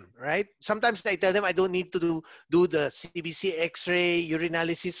tandem, right? Sometimes I tell them I don't need to do the CBC X-ray,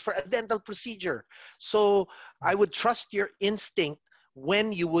 urinalysis for a dental procedure. So I would trust your instinct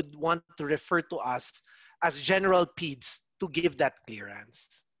when you would want to refer to us as general peds to give that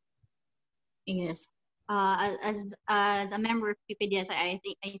clearance. yes. As a member of PPDS, I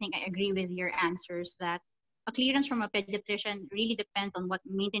think I agree with your answers that a clearance from a pediatrician really depends on what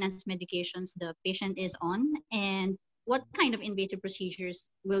maintenance medications the patient is on and what kind of invasive procedures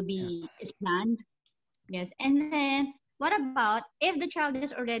is planned. Yes, and then what about if the child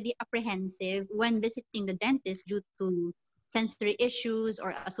is already apprehensive when visiting the dentist due to sensory issues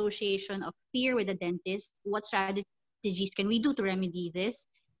or association of fear with the dentist? What strategies can we do to remedy this?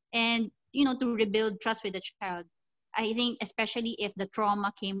 And to rebuild trust with the child. I think especially if the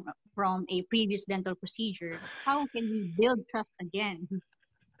trauma came from a previous dental procedure, how can we build trust again?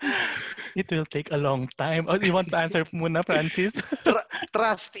 It will take a long time. Oh, you want to answer muna, Francis?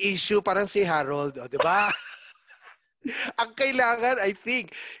 Trust issue, parang si Harold, di ba? Ang kailangan, I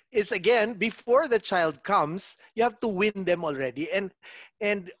think, is again, before the child comes, you have to win them already. And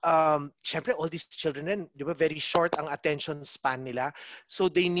syempre, all these children, then, di ba, very short ang attention span nila. So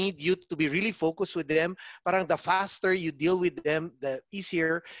they need you to be really focused with them. Parang the faster you deal with them, the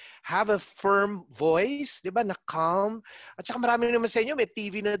easier. Have a firm voice, di ba, na calm. At saka marami naman sa inyo, may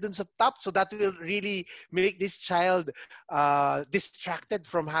TV na dun sa top. So that will really make this child distracted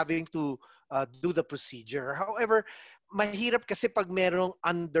from having to do the procedure. However, mahirap kasi pag merong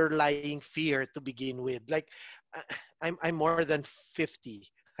underlying fear to begin with. Like, I'm more than 50.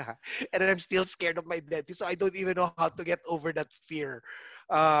 And I'm still scared of my dentist. So I don't even know how to get over that fear.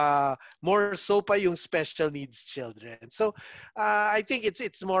 More so pa yung special needs children. So I think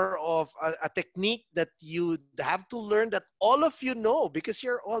it's more of a technique that you have to learn that all of you know because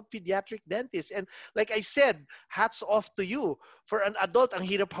you're all pediatric dentists. And like I said, hats off to you. For an adult, ang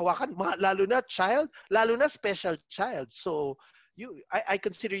hirap hawakan, lalo na child, lalo na special child. So I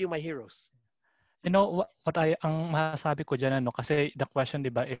consider you my heroes. You know what ang masasabi ko diyan kasi the question 'di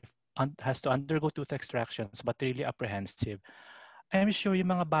ba if has to undergo tooth extractions but really apprehensive. I'm sure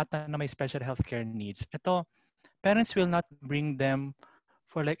yung mga bata na may special healthcare needs, parents will not bring them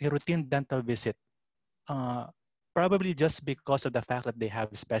for like a routine dental visit. Probably just because of the fact that they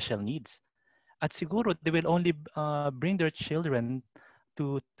have special needs. At siguro they will only bring their children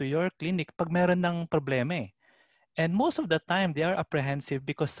to your clinic pag meron ng problema eh. And most of the time they are apprehensive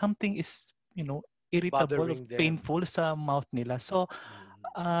because something is, irritable or painful sa mouth nila. So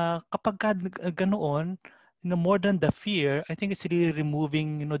kapag ganoon, more than the fear, I think it's really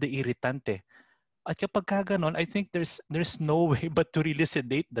removing, the irritant eh. At kapag ganon, I think there's no way but to really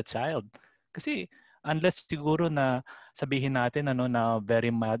sedate the child. Kasi unless siguro na sabihin natin na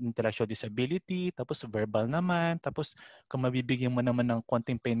very mild intellectual disability, tapos verbal naman, tapos kung mabibigyan mo naman ng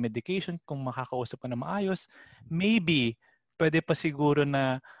konting pain medication, kung makakausap ka na maayos, maybe pwede pa siguro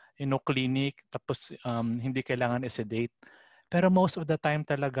na clinic, tapos hindi kailangan i-sedate. Pero most of the time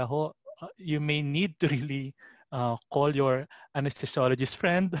talaga you may need to really call your anesthesiologist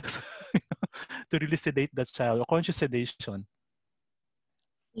friend to really sedate that child or conscious sedation.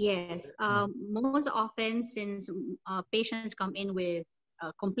 Yes. Most often, since patients come in with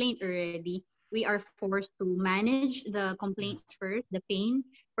a complaint already, we are forced to manage the complaints first, the pain,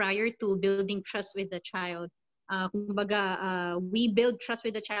 prior to building trust with the child. We build trust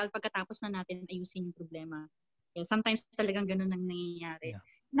with the child pagkatapos na natin ayusin yung problema. Yeah, sometimes talagang ganun ang nangyayari. Yeah.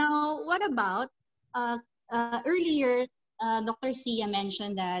 Now, what about earlier, Dr. Sia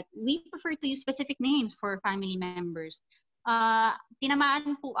mentioned that we prefer to use specific names for family members.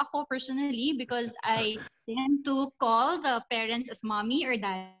 Tinamaan po ako personally because I tend to call the parents as mommy or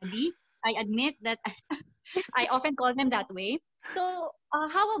daddy. I admit that I often call them that way. So,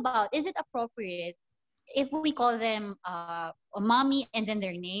 how about, is it appropriate if we call them a mommy and then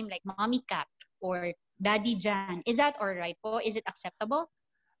their name, like mommy cat or daddy Jan? Is that all right po? Is it acceptable?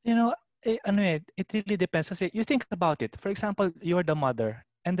 You know, it really depends. Kasi you think about it. For example, you're the mother,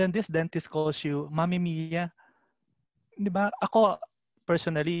 and then this dentist calls you Mami Mia. Di ba? Ako,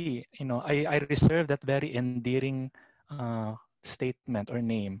 personally, I reserve that very endearing statement or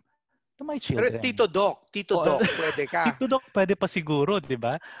name to my Pero children. Tito O, Doc, pwede ka. Tito Doc, pwede pa siguro, di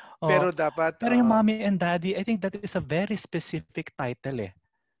ba? O, Pero dapat, pero yung mommy and daddy, I think that is a very specific title eh.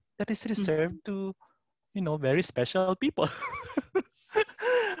 That is reserved Mhm. to, very special people.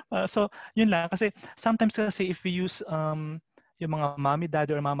 So, yun lang. Kasi sometimes kasi if we use yung mga mommy,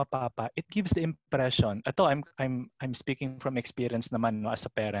 daddy, or mama, papa, it gives the impression. Ito, I'm speaking from experience naman, no, as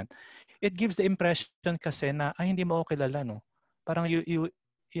a parent. It gives the impression kasi na, ay, hindi mo ako kilala, no? Parang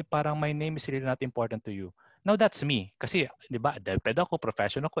parang my name is really not important to you. Now, that's me. Kasi, di ba, DepEd ako,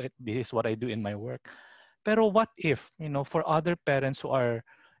 professional ako. This is what I do in my work. Pero what if, for other parents who are,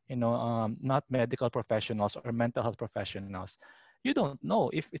 not medical professionals or mental health professionals, you don't know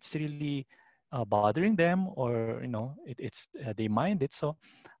if it's really bothering them or, they mind it. So,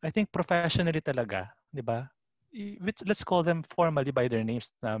 I think professionally talaga, di ba? Let's call them formally by their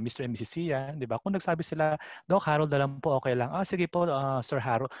names na Mr. and Mrs. Sia, di ba? Kung nagsabi sila, Doc, Harold na lang po, okay lang. Ah, sige po, Sir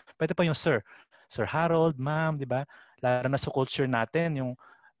Harold. Pwede pa yung Sir. Sir Harold, ma'am, di ba? Lalo na sa culture natin, yung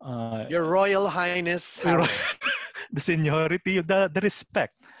Your Royal Highness Harold. the seniority, the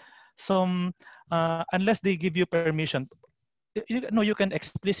respect. So, unless they give you permission, you can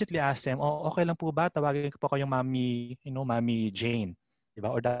explicitly ask them, oh, okay lang po ba? Tawagin ko po kayong Mami, Mami Jane.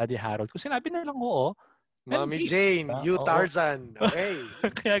 Diba? Or Daddy Harold. Kung sinabi na lang oo, Mommy Jane, diba? you Oo. Tarzan. Okay.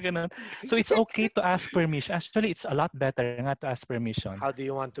 Kaya ganun. So, it's okay to ask permission. Actually, it's a lot better nga to ask permission. How do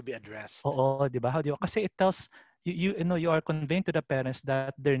you want to be addressed? Oo, di ba? Kasi it tells, you are conveying to the parents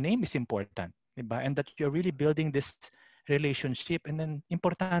that their name is important. Diba? And that you're really building this relationship. And then,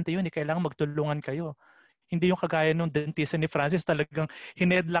 importante yun. Kailangan magtulungan kayo. Hindi yung kagaya nung dentista ni Francis, talagang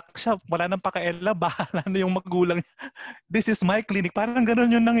hinedlock siya. Wala nang pakialam. Bahala na yung magulang niya. This is my clinic. Parang ganun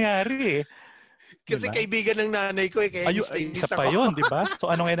yung nangyari eh. Kasi Diba? kaibigan ng nanay ko eh, kaya Isa inis pa ako. yun, di ba? So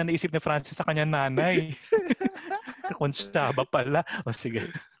ano ngayon na naisip ni Francis sa kanyang nanay? Konsyaba pala. O sige.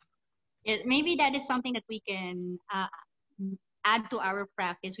 Maybe that is something that we can add to our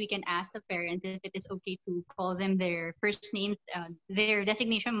practice. We can ask the parents if it is okay to call them their first name, their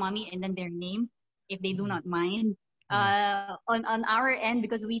designation, mommy, and then their name, if they do not mind. On our end,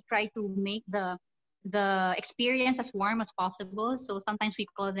 because we try to make the experience as warm as possible. So sometimes we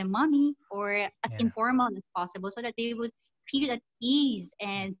call them mommy or as informal as possible, so that they would feel at ease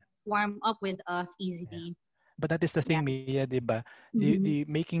and warm up with us easily. But that is the thing, Mia, di ba? The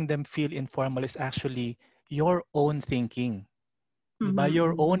making them feel informal is actually your own thinking. Diba?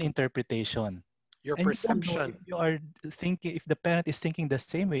 Your own interpretation. Your and perception. You are thinking, if the parent is thinking the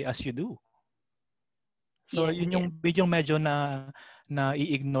same way as you do. So yun yung medyo na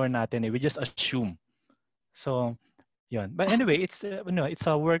i-ignore natin eh. We just assume. So, yun. But anyway, it's it's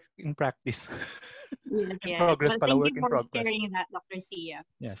a work in practice. In progress pala, work in progress. Thank you for sharing that, Dr. Sia.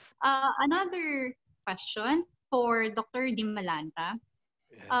 Yes. Another question for Dr. Dimalanta.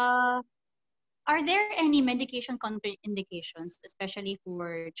 Yes. Are there any medication contraindications, especially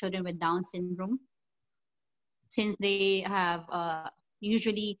for children with Down syndrome, since they have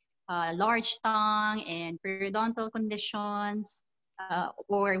usually large tongue and periodontal conditions,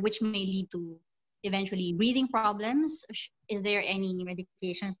 or which may lead to eventually breathing problems? Is there any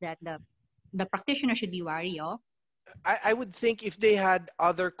medications that the practitioner should be wary of? I would think if they had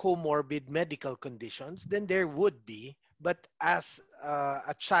other comorbid medical conditions, then there would be. But as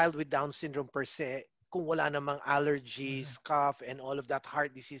a child with Down syndrome per se, kung wala namang allergies, cough, and all of that,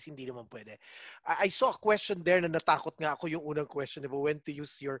 heart disease, hindi naman pwede. I saw a question there na natakot nga ako yung unang question, diba? When to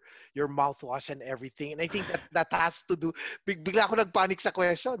use your mouthwash and everything. And I think that has to do, bigla ako nagpanic sa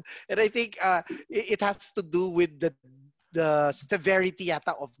question. And I think it has to do with the severity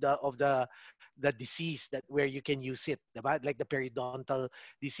yata of the disease, that where you can use it, diba? Like the periodontal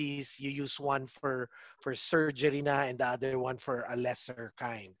disease, you use one for surgery na, and the other one for a lesser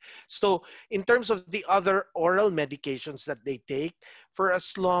kind. So in terms of the other oral medications that they take, for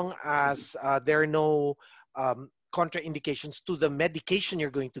as long as there are no contraindications to the medication you're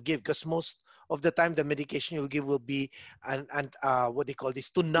going to give, because most of the time the medication you'll give will be what they call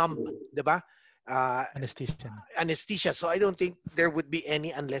this, to numb, diba? Anesthesia. So I don't think there would be any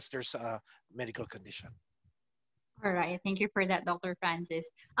unless there's a medical condition. All right, thank you for that, Dr. Francis.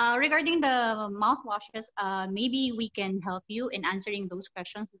 Regarding the mouthwashes, maybe we can help you in answering those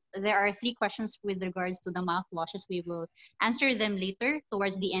questions. There are three questions with regards to the mouthwashes. We will answer them later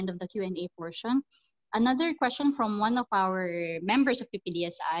towards the end of the Q&A portion. Another question from one of our members of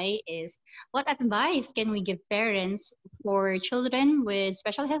PPDSI is, what advice can we give parents for children with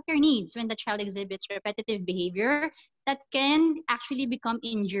special healthcare needs when the child exhibits repetitive behavior that can actually become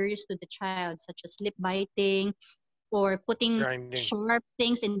injurious to the child, such as lip biting, or putting Grinding. sharp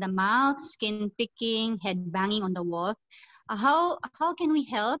things in the mouth, skin picking, head banging on the wall. How can we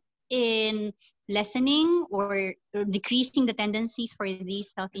help in lessening or decreasing the tendencies for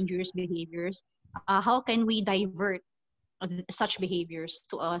these self-injurious behaviors? How can we divert such behaviors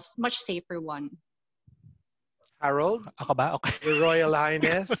to a much safer one? Harold, Ako ba? Okay. Your Royal Ikaw ba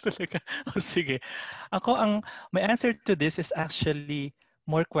Highness. talaga? O sige. Ako, my answer to this is actually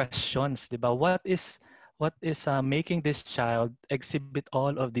more questions, di ba? What is making this child exhibit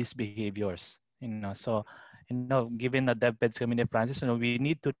all of these behaviors? So, given the DepEd's kami ni Francis, we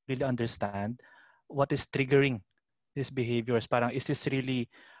need to really understand what is triggering these behaviors. Parang, is this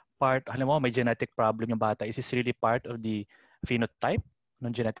really part, alam mo, may genetic problem yung bata. Is this really part of the phenotype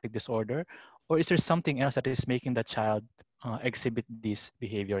ng genetic disorder? Or is there something else that is making the child exhibit these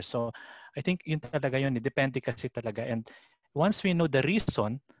behaviors? So, I think yun talaga yun. Depende kasi talaga. And once we know the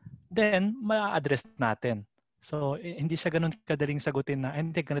reason, then ma-address natin. So, hindi siya ganun kadaling sagutin na,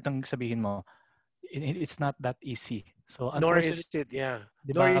 hindi, ganitong sabihin mo. It's not that easy. So, Nor is unfortunately, it, yeah.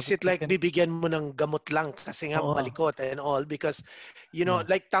 di Nor ba, is it like bibigyan mo ng gamot lang kasi nga oo, malikot and all because, yeah,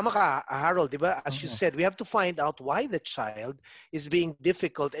 like tama ka, Harold, di ba? As you oo, said, we have to find out why the child is being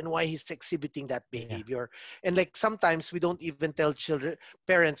difficult and why he's exhibiting that yeah, behavior. And like sometimes we don't even tell children,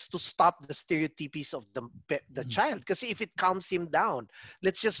 parents to stop the stereotypies of the mm, child kasi if it calms him down,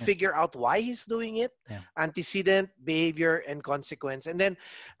 let's just yeah, figure out why he's doing it, yeah, antecedent, behavior, and consequence. And then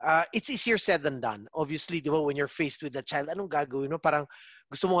it's easier said than done. Obviously, di ba, when you're faced with the child, anong gagawin mo? Parang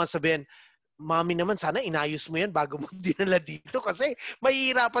gusto mo nga sabihin, Mami naman, sana inayos mo yan bago mo dinala dito kasi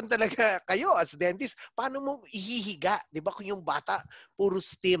mahihirapan talaga kayo as dentist. Paano mo ihihiga? Di ba kung yung bata, puro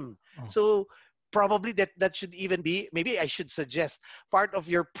steam. oh, So, probably that should even be, maybe I should suggest, part of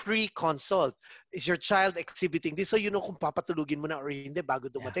your pre-consult. Is your child exhibiting this? So, you know kung papatulugin mo na or hindi bago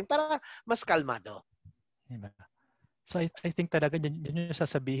yeah, dumating para mas kalmado. di ba? So I think talaga yun yung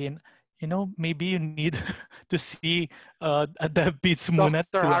sasabihin, maybe you need to see the beats muna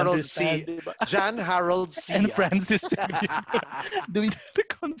Dr. to Harold understand, C. di ba? John Harold C. And Francis doing the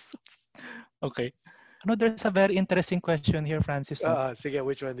consults. Okay. There's a very interesting question here, Francis. No? Sige,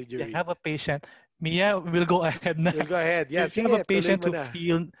 which one did you You read? have a patient. Mia, we'll go ahead na. We'll go ahead. Yeah, You have a sige, tuloy patient mo na.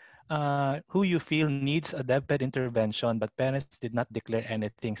 who you feel needs a DepEd intervention, but parents did not declare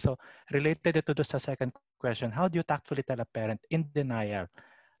anything. So related to the second question, how do you tactfully tell a parent in denial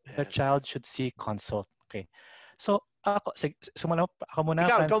their Yes. child should seek consult? Okay. So ako, ako muna,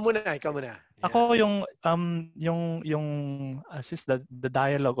 Ikaw Francis. muna. Yeah. Ako since the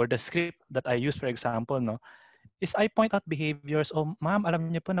dialogue or the script that I use, for example, no, is I point out behaviors. Oh, ma'am, alam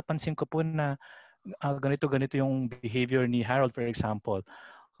niyo po, napansin ko po na ganito yung behavior ni Harold, for example.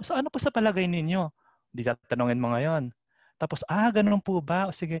 So ano po sa palagay ninyo? Di tatanungin mo ngayon. Tapos, ganun po ba?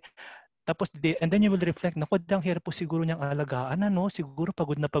 O sige. Tapos, and then you will reflect, naku, ang hirap po siguro niyang alagaan, siguro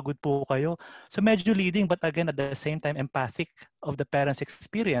pagod na pagod po kayo. So medyo leading, but again, at the same time, empathic of the parent's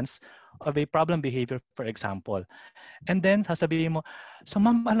experience of a problem behavior, for example. And then, sasabihin mo, so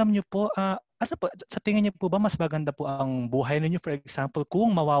ma'am, alam niyo po, ano po, sa tingin niyo po ba mas maganda po ang buhay ninyo, for example,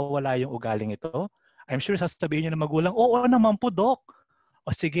 kung mawawala yung ugaling ito? I'm sure sasabihin niyo na magulang, oo naman po, Doc. O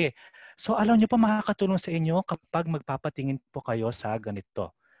sige. So alam niyo po, makakatulong sa inyo kapag magpapatingin po kayo sa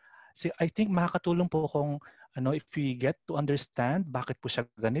ganito. So I think makakatulong po kung if we get to understand bakit po siya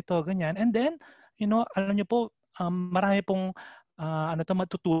ganito, ganyan. And then, alam niyo po, marami pong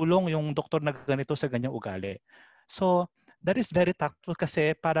matutulong yung doktor na ganito sa ganyang ugali. So that is very tactful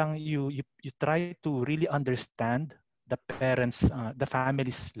kasi parang you try to really understand the parents, the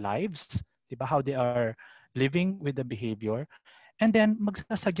family's lives, diba, how they are living with the behavior. And then,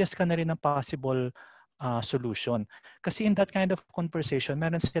 magsasuggest ka na rin ng possible solution. Kasi in that kind of conversation,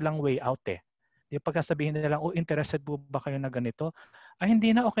 meron silang way out eh. Di pagkasabihin nila, interested po ba kayo na ganito?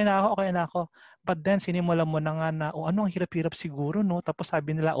 Hindi na, okay na ako. But then, sinimulan mo na nga na, ang hirap-hirap siguro, no? Tapos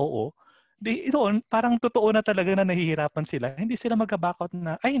sabi nila, oo. Ito, parang totoo na talaga na nahihirapan sila. Hindi sila mag-back out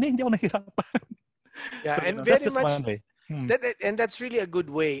na, hindi ako nahihirapan. Yeah, So, and that's very just much, one way. and that's really a good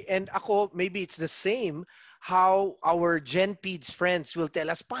way. And ako, maybe it's the same how our Gen Peds friends will tell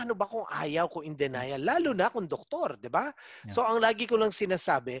us, paano ba kung ayaw ko in denial? Lalo na kung doktor, di ba? Yeah. So, ang lagi ko lang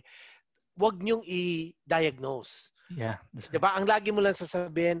sinasabi, wag niyong i-diagnose. Yeah, that's right. Diba? Ang lagi mo lang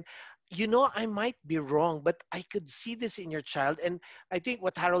sasabihin, you know, I might be wrong, but I could see this in your child. And I think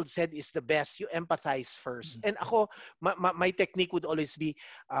what Harold said is the best. You empathize first. And ako, my technique would always be,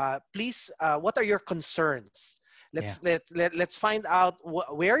 please, what are your concerns? Yeah. Let's find out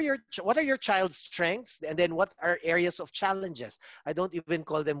what are your child's strengths, and then what are areas of challenges. I don't even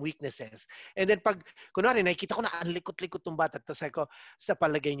call them weaknesses. And then pag kunwari nakikita ko na ang likot-likot ng bata, tapos ako, sa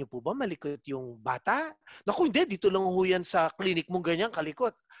palagay niyo po ba malikot yung bata? Naku, hindi, dito lang ho yan sa clinic mong ganyan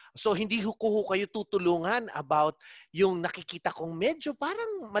kalikot. So hindi ko kayo tutulungan about yung nakikita kong medyo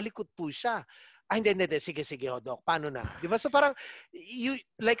parang malikot po siya. Hindi. Sige, Doc. Paano na? Di ba? So parang,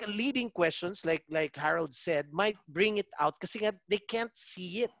 like leading questions, like Harold said, might bring it out kasi nga they can't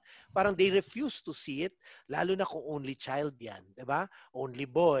see it. Parang they refuse to see it, lalo na kung only child yan. Di ba? Only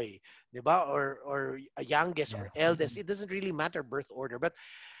boy. Di ba? Or a youngest or eldest. It doesn't really matter birth order. But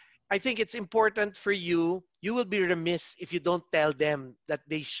I think it's important for you. You will be remiss if you don't tell them that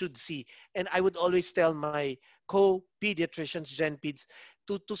they should see. And I would always tell my co-pediatricians, Gen Peds,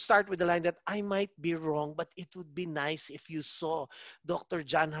 to start with the line that I might be wrong, but it would be nice if you saw Dr.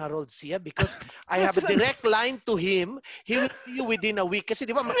 John Harold Sia because I have a direct line to him. He will see you within a week. Kasi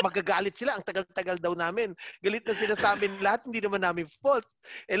di ba magagalit sila. Ang tagal-tagal daw namin. Galit na sila sa amin lahat. Hindi naman namin fault.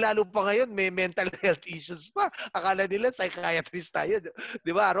 Lalo pa ngayon, may mental health issues pa. Akala nila psychiatrist tayo.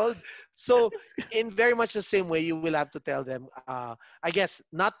 Di ba, Harold? So, in very much the same way, you will have to tell them, I guess,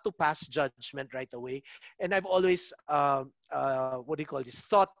 not to pass judgment right away. And I've always,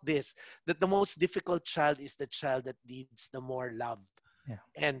 thought this, that the most difficult child is the child that needs the more love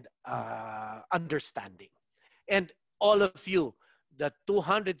and understanding. And all of you, the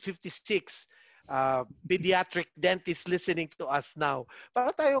 256 pediatric dentists listening to us now,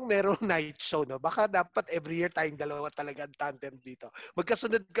 baka tayong merong night show, no? Baka dapat every year tayong dalawa talaga tandem dito.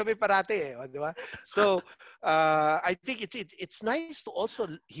 Magkasunod kami parati di ba? So, I think it's nice to also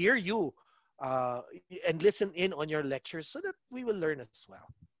hear you and listen in on your lectures so that we will learn as well.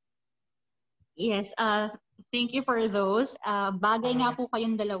 Yes, thank you for those. Bagay nga po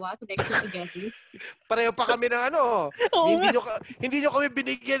kayong dalawa to lecture together. Pareho pa kami ng hindi nyo kami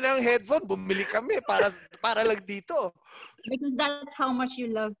binigyan ng headphone, bumili kami para lang dito. Because that's how much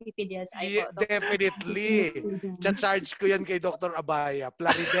you love PPDS. Definitely. Cha-charge ko yan kay Dr. Abaya.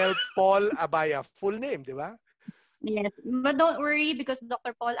 Plaridel Paul Abaya. Full name, di ba? Yes, but don't worry because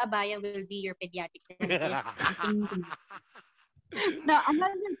Dr. Paul Abaya will be your pediatric dentist. Now,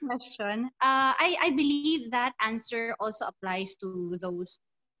 another question. I believe that answer also applies to those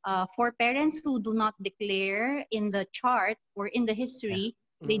for parents who do not declare in the chart or in the history,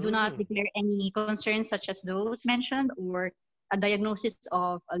 they do not declare any concerns such as those mentioned or a diagnosis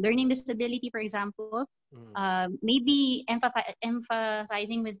of a learning disability, for example. Maybe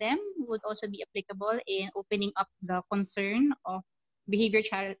empathizing with them would also be applicable in opening up the concern of behavior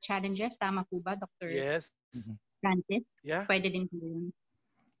challenges. Tama po ba, Dr. Yes. Francis? Yeah. Pwede din po yun.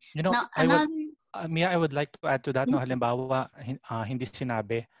 You know, Now, I would like to add to that, no, halimbawa, hindi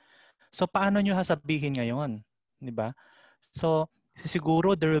sinabi. So, paano nyo sasabihin ngayon? Di ba? So,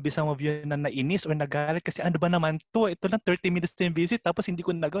 siguro there will be some of you na nainis or nagalit kasi ano ba naman to? Ito lang 30 minutes na yung visit tapos hindi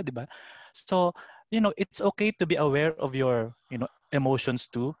ko nagawa, di ba? So, it's okay to be aware of your, emotions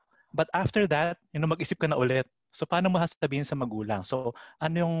too. But after that, mag-isip ka na ulit. So, paano mo sasabihin sa magulang? So,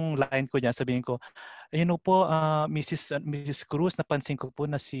 ano yung line ko dyan? Sabihin ko, po, Mrs. Cruz, napansin ko po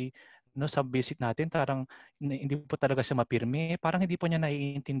na sa visit natin, parang hindi po talaga siya mapirmi. Parang hindi po niya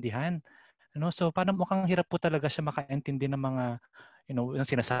naiintindihan. So, parang mukhang hirap po talaga siya makaintindi ng mga, yung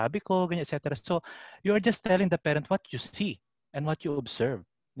sinasabi ko, ganyan, etc. So, you're just telling the parent what you see and what you observe.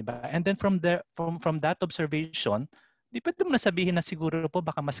 Diba? And then from that observation, di pwede mo na sabihin na siguro po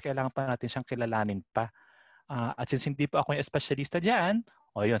baka mas kailangan pa natin siyang kilalanin pa. At since hindi po ako yung espesyalista dyan,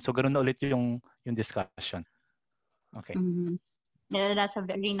 yun. So, ganun na ulit yung discussion. Okay. Mm-hmm. Yeah, that's a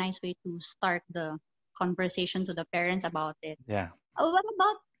very nice way to start the conversation to the parents about it. Yeah. What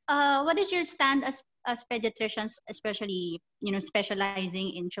about, what is your stand as pediatricians, especially,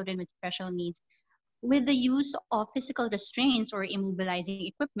 specializing in children with special needs, with the use of physical restraints or immobilizing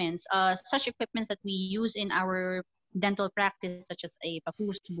equipments, such equipments that we use in our dental practice, such as a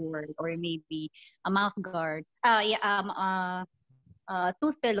papoose board or maybe a mouth guard,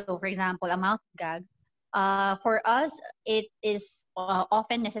 tooth pillow, for example, a mouth gag. For us, it is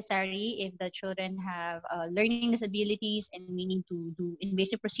often necessary if the children have learning disabilities and we need to do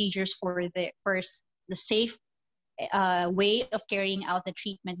invasive procedures for the safe way of carrying out the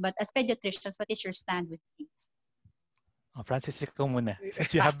treatment. But as pediatricians, what is your stand with these? Francis, ikaw muna.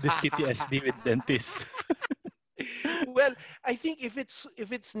 Since you have this PTSD with dentists. Well, I think if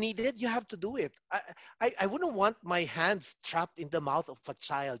it's needed, you have to do it. I wouldn't want my hands trapped in the mouth of a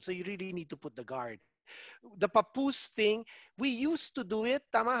child. So you really need to put the guard. The papoose thing, we used to do it,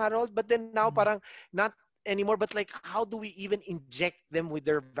 tama Harold, but then now Mm. parang not anymore. But like, how do we even inject them with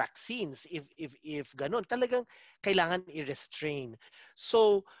their vaccines if ganon? Talagang kailangan i-restrain.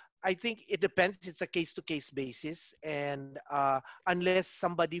 So I think it depends. It's a case-to-case basis, and unless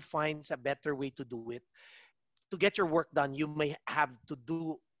somebody finds a better way to do it, to get your work done, you may have to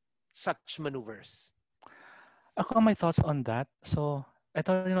do such maneuvers. Ako, my thoughts on that. So,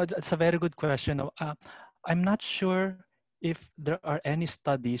 ito, it's a very good question. No? I'm not sure if there are any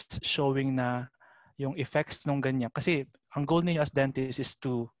studies showing na yung effects nung ganyan. Kasi ang goal ninyo as dentist is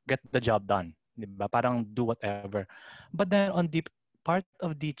to get the job done. Di ba? Parang do whatever. But then on the part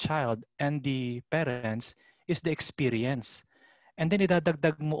of the child and the parents is the experience. And then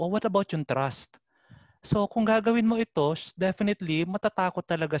idadagdag mo, oh, what about yung trust? So kung gagawin mo ito, definitely matatakot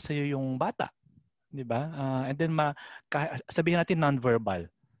talaga sa iyo yung bata. 'Di ba? And then sabihin natin non-verbal,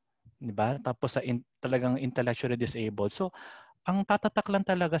 'di ba? Tapos talagang intellectually disabled. So ang tatatak lang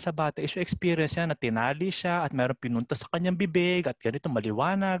talaga sa bata is yung experience niya na tinali siya at mayroong pinunta sa kanyang bibig at ganito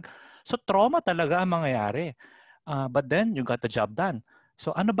maliwanag. So trauma talaga ang mangyayari. But then you got the job done. So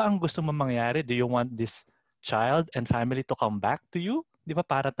ano ba ang gusto mo mangyari? Do you want this child and family to come back to you? Di ba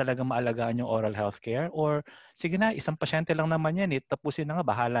para talaga maalagaan yung oral health care? Or sige na, isang pasyente lang naman yan eh, tapusin na nga,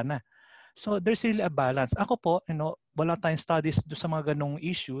 bahala na. So there's really a balance. Ako po, wala tayong studies do sa mga ganong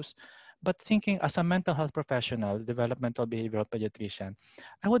issues, but thinking as a mental health professional, developmental behavioral pediatrician,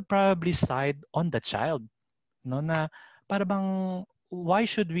 I would probably side on the child, no, na para bang why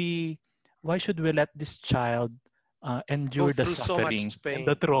should we let this child Go endure the through so suffering much and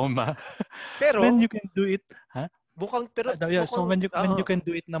the pain. trauma when Pero you can do it, huh? Yeah, so mukhang, when you can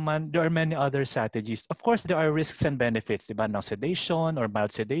do it naman, there are many other strategies. Of course, there are risks and benefits, diba, ng sedation or mild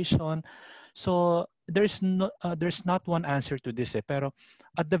sedation. So there's not one answer to this eh. Pero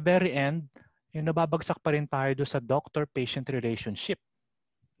at the very end, nababagsak pa rin tayo do sa doctor-patient relationship,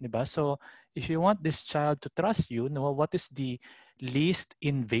 diba? So if you want this child to trust you, what is the least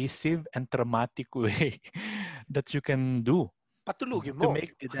invasive and traumatic way that you can do patulugin to mo.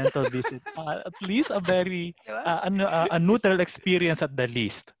 make the dental visit at least a very Diba? a Is neutral experience at the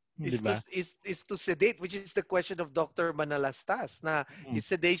least, di is to ba? is to sedate, which is the question of Dr. Manalastas. Na Mm. is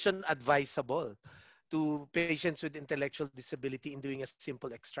sedation advisable to patients with intellectual disability in doing a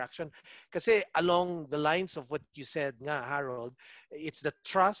simple extraction? Kasi along the lines of what you said nga, Harold, it's the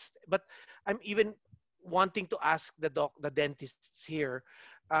trust. But I'm even wanting to ask the dentists here,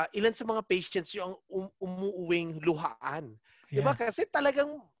 ilan sa mga patients yung umuuwing luhaan? 'Di ba? Yeah. Kasi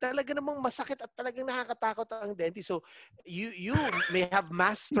talaga namang masakit at talagang nakakatakot ang dentist. So you may have Hindi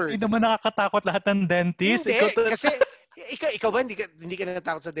mastered. naman nakakatakot lahat ng dentist. Hindi Ikaw kasi ikaw ba hindi ka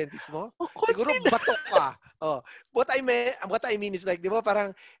natatakot sa dentist mo? Siguro konti lang. batok ka. Oh. What I mean is like, 'di ba,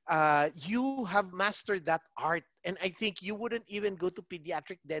 parang you have mastered that art, and I think you wouldn't even go to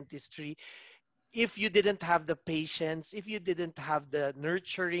pediatric dentistry if you didn't have the patience, if you didn't have the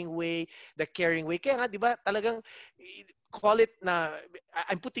nurturing way, the caring way. Kaya nga, di ba, talagang call it na,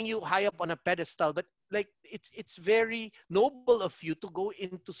 I'm putting you high up on a pedestal, but like, it's very noble of you to go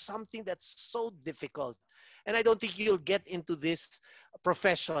into something that's so difficult. And I don't think you'll get into this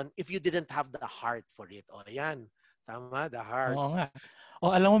profession if you didn't have the heart for it. O, yan. Tama, the heart. Oo nga.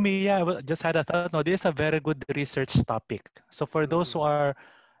 Oh, alam mo, Mia, I just had a thought. No, this is a very good research topic. So for those who Mm. are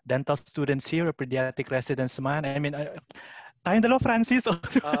dental students here or pediatric residents man, I mean, tayong dalawa, Francis.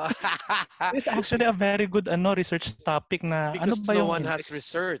 This is actually a very good research topic na ano Because ba no yung one has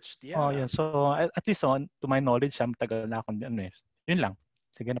researched. Oh, Yeah. yun. So, at least to my knowledge, matagal na akong eh. Yun lang.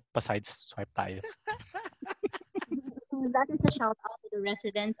 Sige na, pa-sides swipe tayo. That is a shout out to the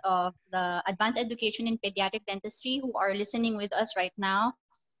residents of the advanced education in pediatric dentistry who are listening with us right now.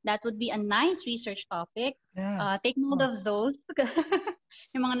 That would be a nice research topic. Yeah. Take note of those.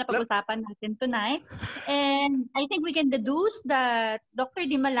 Yung mga napag-usapan natin tonight. And I think we can deduce that Dr.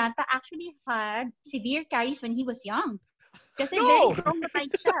 Di Malanta actually had severe caries when he was young. Kasi very No!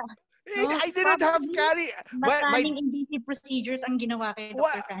 traumatized siya. No? I didn't have Probably, carie. My maraming invasive procedures ang ginawa kay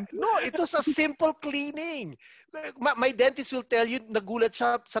Dr. Francis. no, it was a simple cleaning. My dentist will tell you, nagulat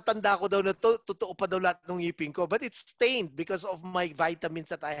siya sa tanda ko daw na to, totoo pa daw lahat ng ngipin ko, but it's stained because of my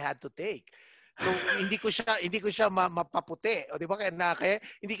vitamins that I had to take. So hindi ko siya mapaputi. O di ba kaya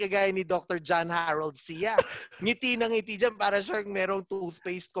hindi kagaya ni Dr. John Harold Sia. Ngiti na ngiti diyan para siyang merong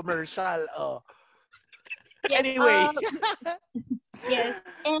toothpaste commercial. Oh. Yes, Anyway. yes,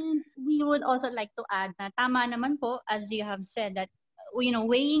 and we would also like to add na tama naman po, as you have said, that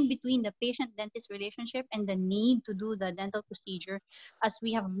weighing between the patient-dentist relationship and the need to do the dental procedure, as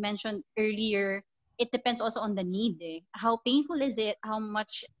we have mentioned earlier, it depends also on the need. How painful is it? How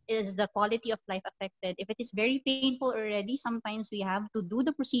much is the quality of life affected? If it is very painful already, sometimes we have to do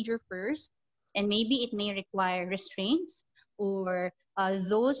the procedure first, and maybe it may require restraints or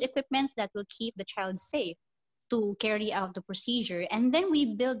those equipments that will keep the child safe to carry out the procedure, and then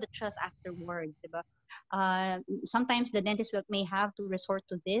we build the trust afterwards, diba? Sometimes the dentist may have to resort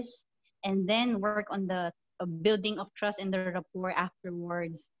to this and then work on the building of trust and the rapport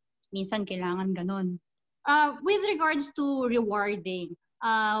afterwards. Minsan kailangan ganun. With regards to rewarding,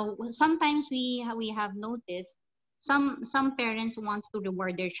 sometimes we have noticed some parents want to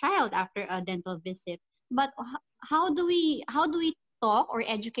reward their child after a dental visit, but how do we talk or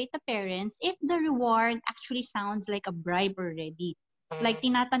educate the parents if the reward actually sounds like a bribe already? Like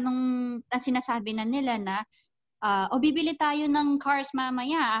tinatanong, sinasabi na nila na, o bibili tayo ng cars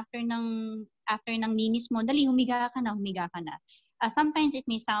mamaya after ng linis mo, dali humiga ka na, humiga ka na. Sometimes it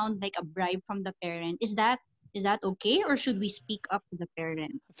may sound like a bribe from the parent. Is that okay, or should we speak up to the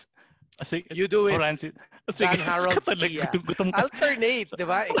parent? Sige, You do it. Francis. John Sige, Harold talaga, Sia. gutom ka. Alternate, di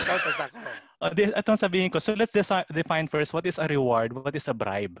ba? Ikaw tas ako. Itong sabihin ko. So let's define first what is a reward, what is a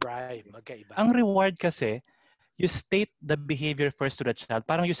bribe. Bribe, magkaiba. Ang reward kasi, you state the behavior first to the child.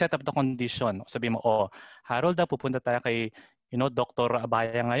 Parang you set up the condition. Sabi mo, Harold, pupunta tayo kay Dr.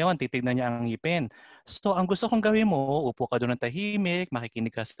 Abaya ngayon, titignan niya ang ngipin. So, ang gusto kong gawin mo, upo ka doon ng tahimik,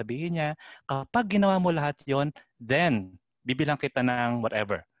 makikinig ka sa sabihin niya. Kapag ginawa mo lahat yon, then, bibilang kita ng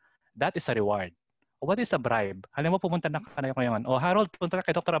whatever. That is a reward. What is a bribe? Alam mo, pumunta na ka na ngayon. Harold, punta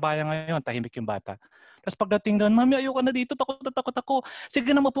ka kay Dr. Abaya ngayon, tahimik yung bata. Tapos pagdating doon, Mami, ayoko na dito, takot ako.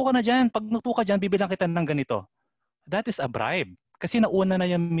 Sige na, mapu ka na dyan. Pag mapu ka dyan, bibilang kita ng ganito. That is a bribe. Kasi nauna na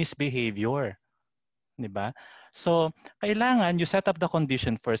yung misbehavior. Diba? So, kailangan you set up the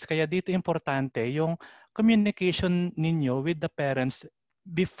condition first. Kaya dito importante yung communication ninyo with the parents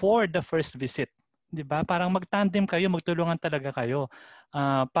before the first visit. Diba? Parang mag-tandem kayo, magtulungan talaga kayo.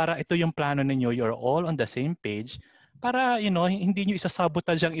 Para ito yung plano ninyo, you're all on the same page. Para, hindi nyo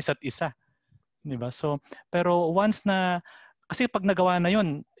isasabotage ang isa't isa. Diba? So, pero once na, kasi pag nagawa na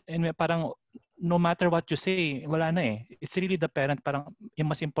yun, parang no matter what you say, wala na eh. It's really the parent. Parang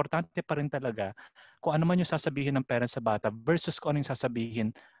yung mas importante pa rin talaga kung ano man yung sasabihin ng parent sa bata versus kung ano yung sasabihin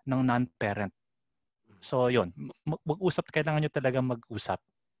ng non-parent. So yun, mag-usap, kailangan nyo talaga mag-usap.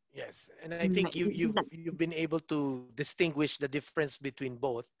 Yes, and I think you've been able to distinguish the difference between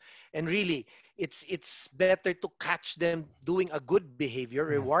both, and really, it's better to catch them doing a good behavior,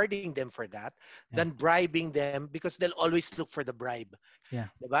 rewarding them for that, than bribing them, because they'll always look for the bribe. Yeah.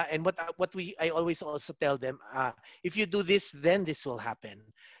 Diba? And what I always also tell them, if you do this, then this will happen.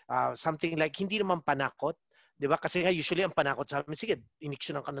 Something like hindi naman panakot. Diba? Kasi nga usually ang panakot sa amin, sige,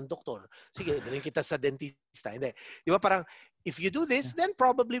 iniksyonan ka ng doktor. Sige, dalhin kita sa dentista. Hindi. Diba parang, if you do this, then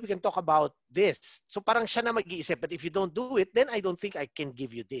probably we can talk about this. So parang siya na mag-iisip. But if you don't do it, then I don't think I can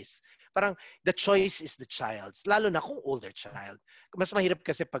give you this. Parang the choice is the child's. Lalo na kung older child. Mas mahirap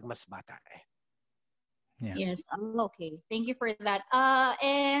kasi pag mas bata eh. Yeah. Yes. Okay. Thank you for that.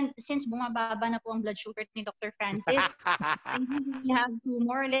 And since bumababa na po ang blood sugar ni Dr. Francis, I think we have to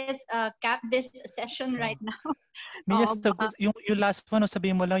more or less cap this session right now. Yes, yung last one,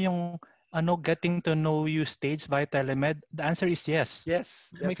 sabihin mo lang yung getting to know you stage via telemed. The answer is yes. Yes,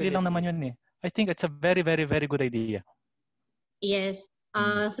 definitely. Maikli lang naman yun eh. I think it's a very, very, very good idea. Yes.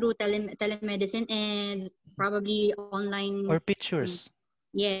 Through telemedicine and probably online. Or pictures.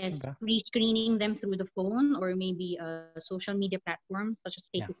 Yes, pre-screening them through the phone or maybe a social media platform such as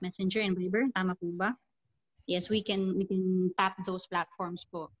Facebook Messenger and Viber. Tama po ba? Yes, we can tap those platforms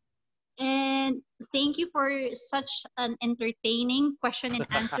po. And thank you for such an entertaining question and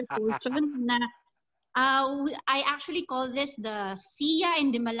answer portion. I actually call this the Sia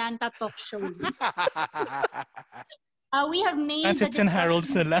and Malanta talk show. We have made Francis and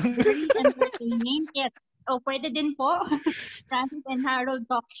Harold's na lang. Very entertaining. Yes. Pwede din po. Francis and Harold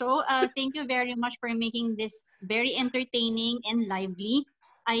talk show. Thank you very much for making this very entertaining and lively.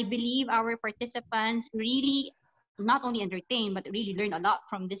 I believe our participants really not only entertained, but really learned a lot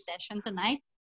from this session tonight.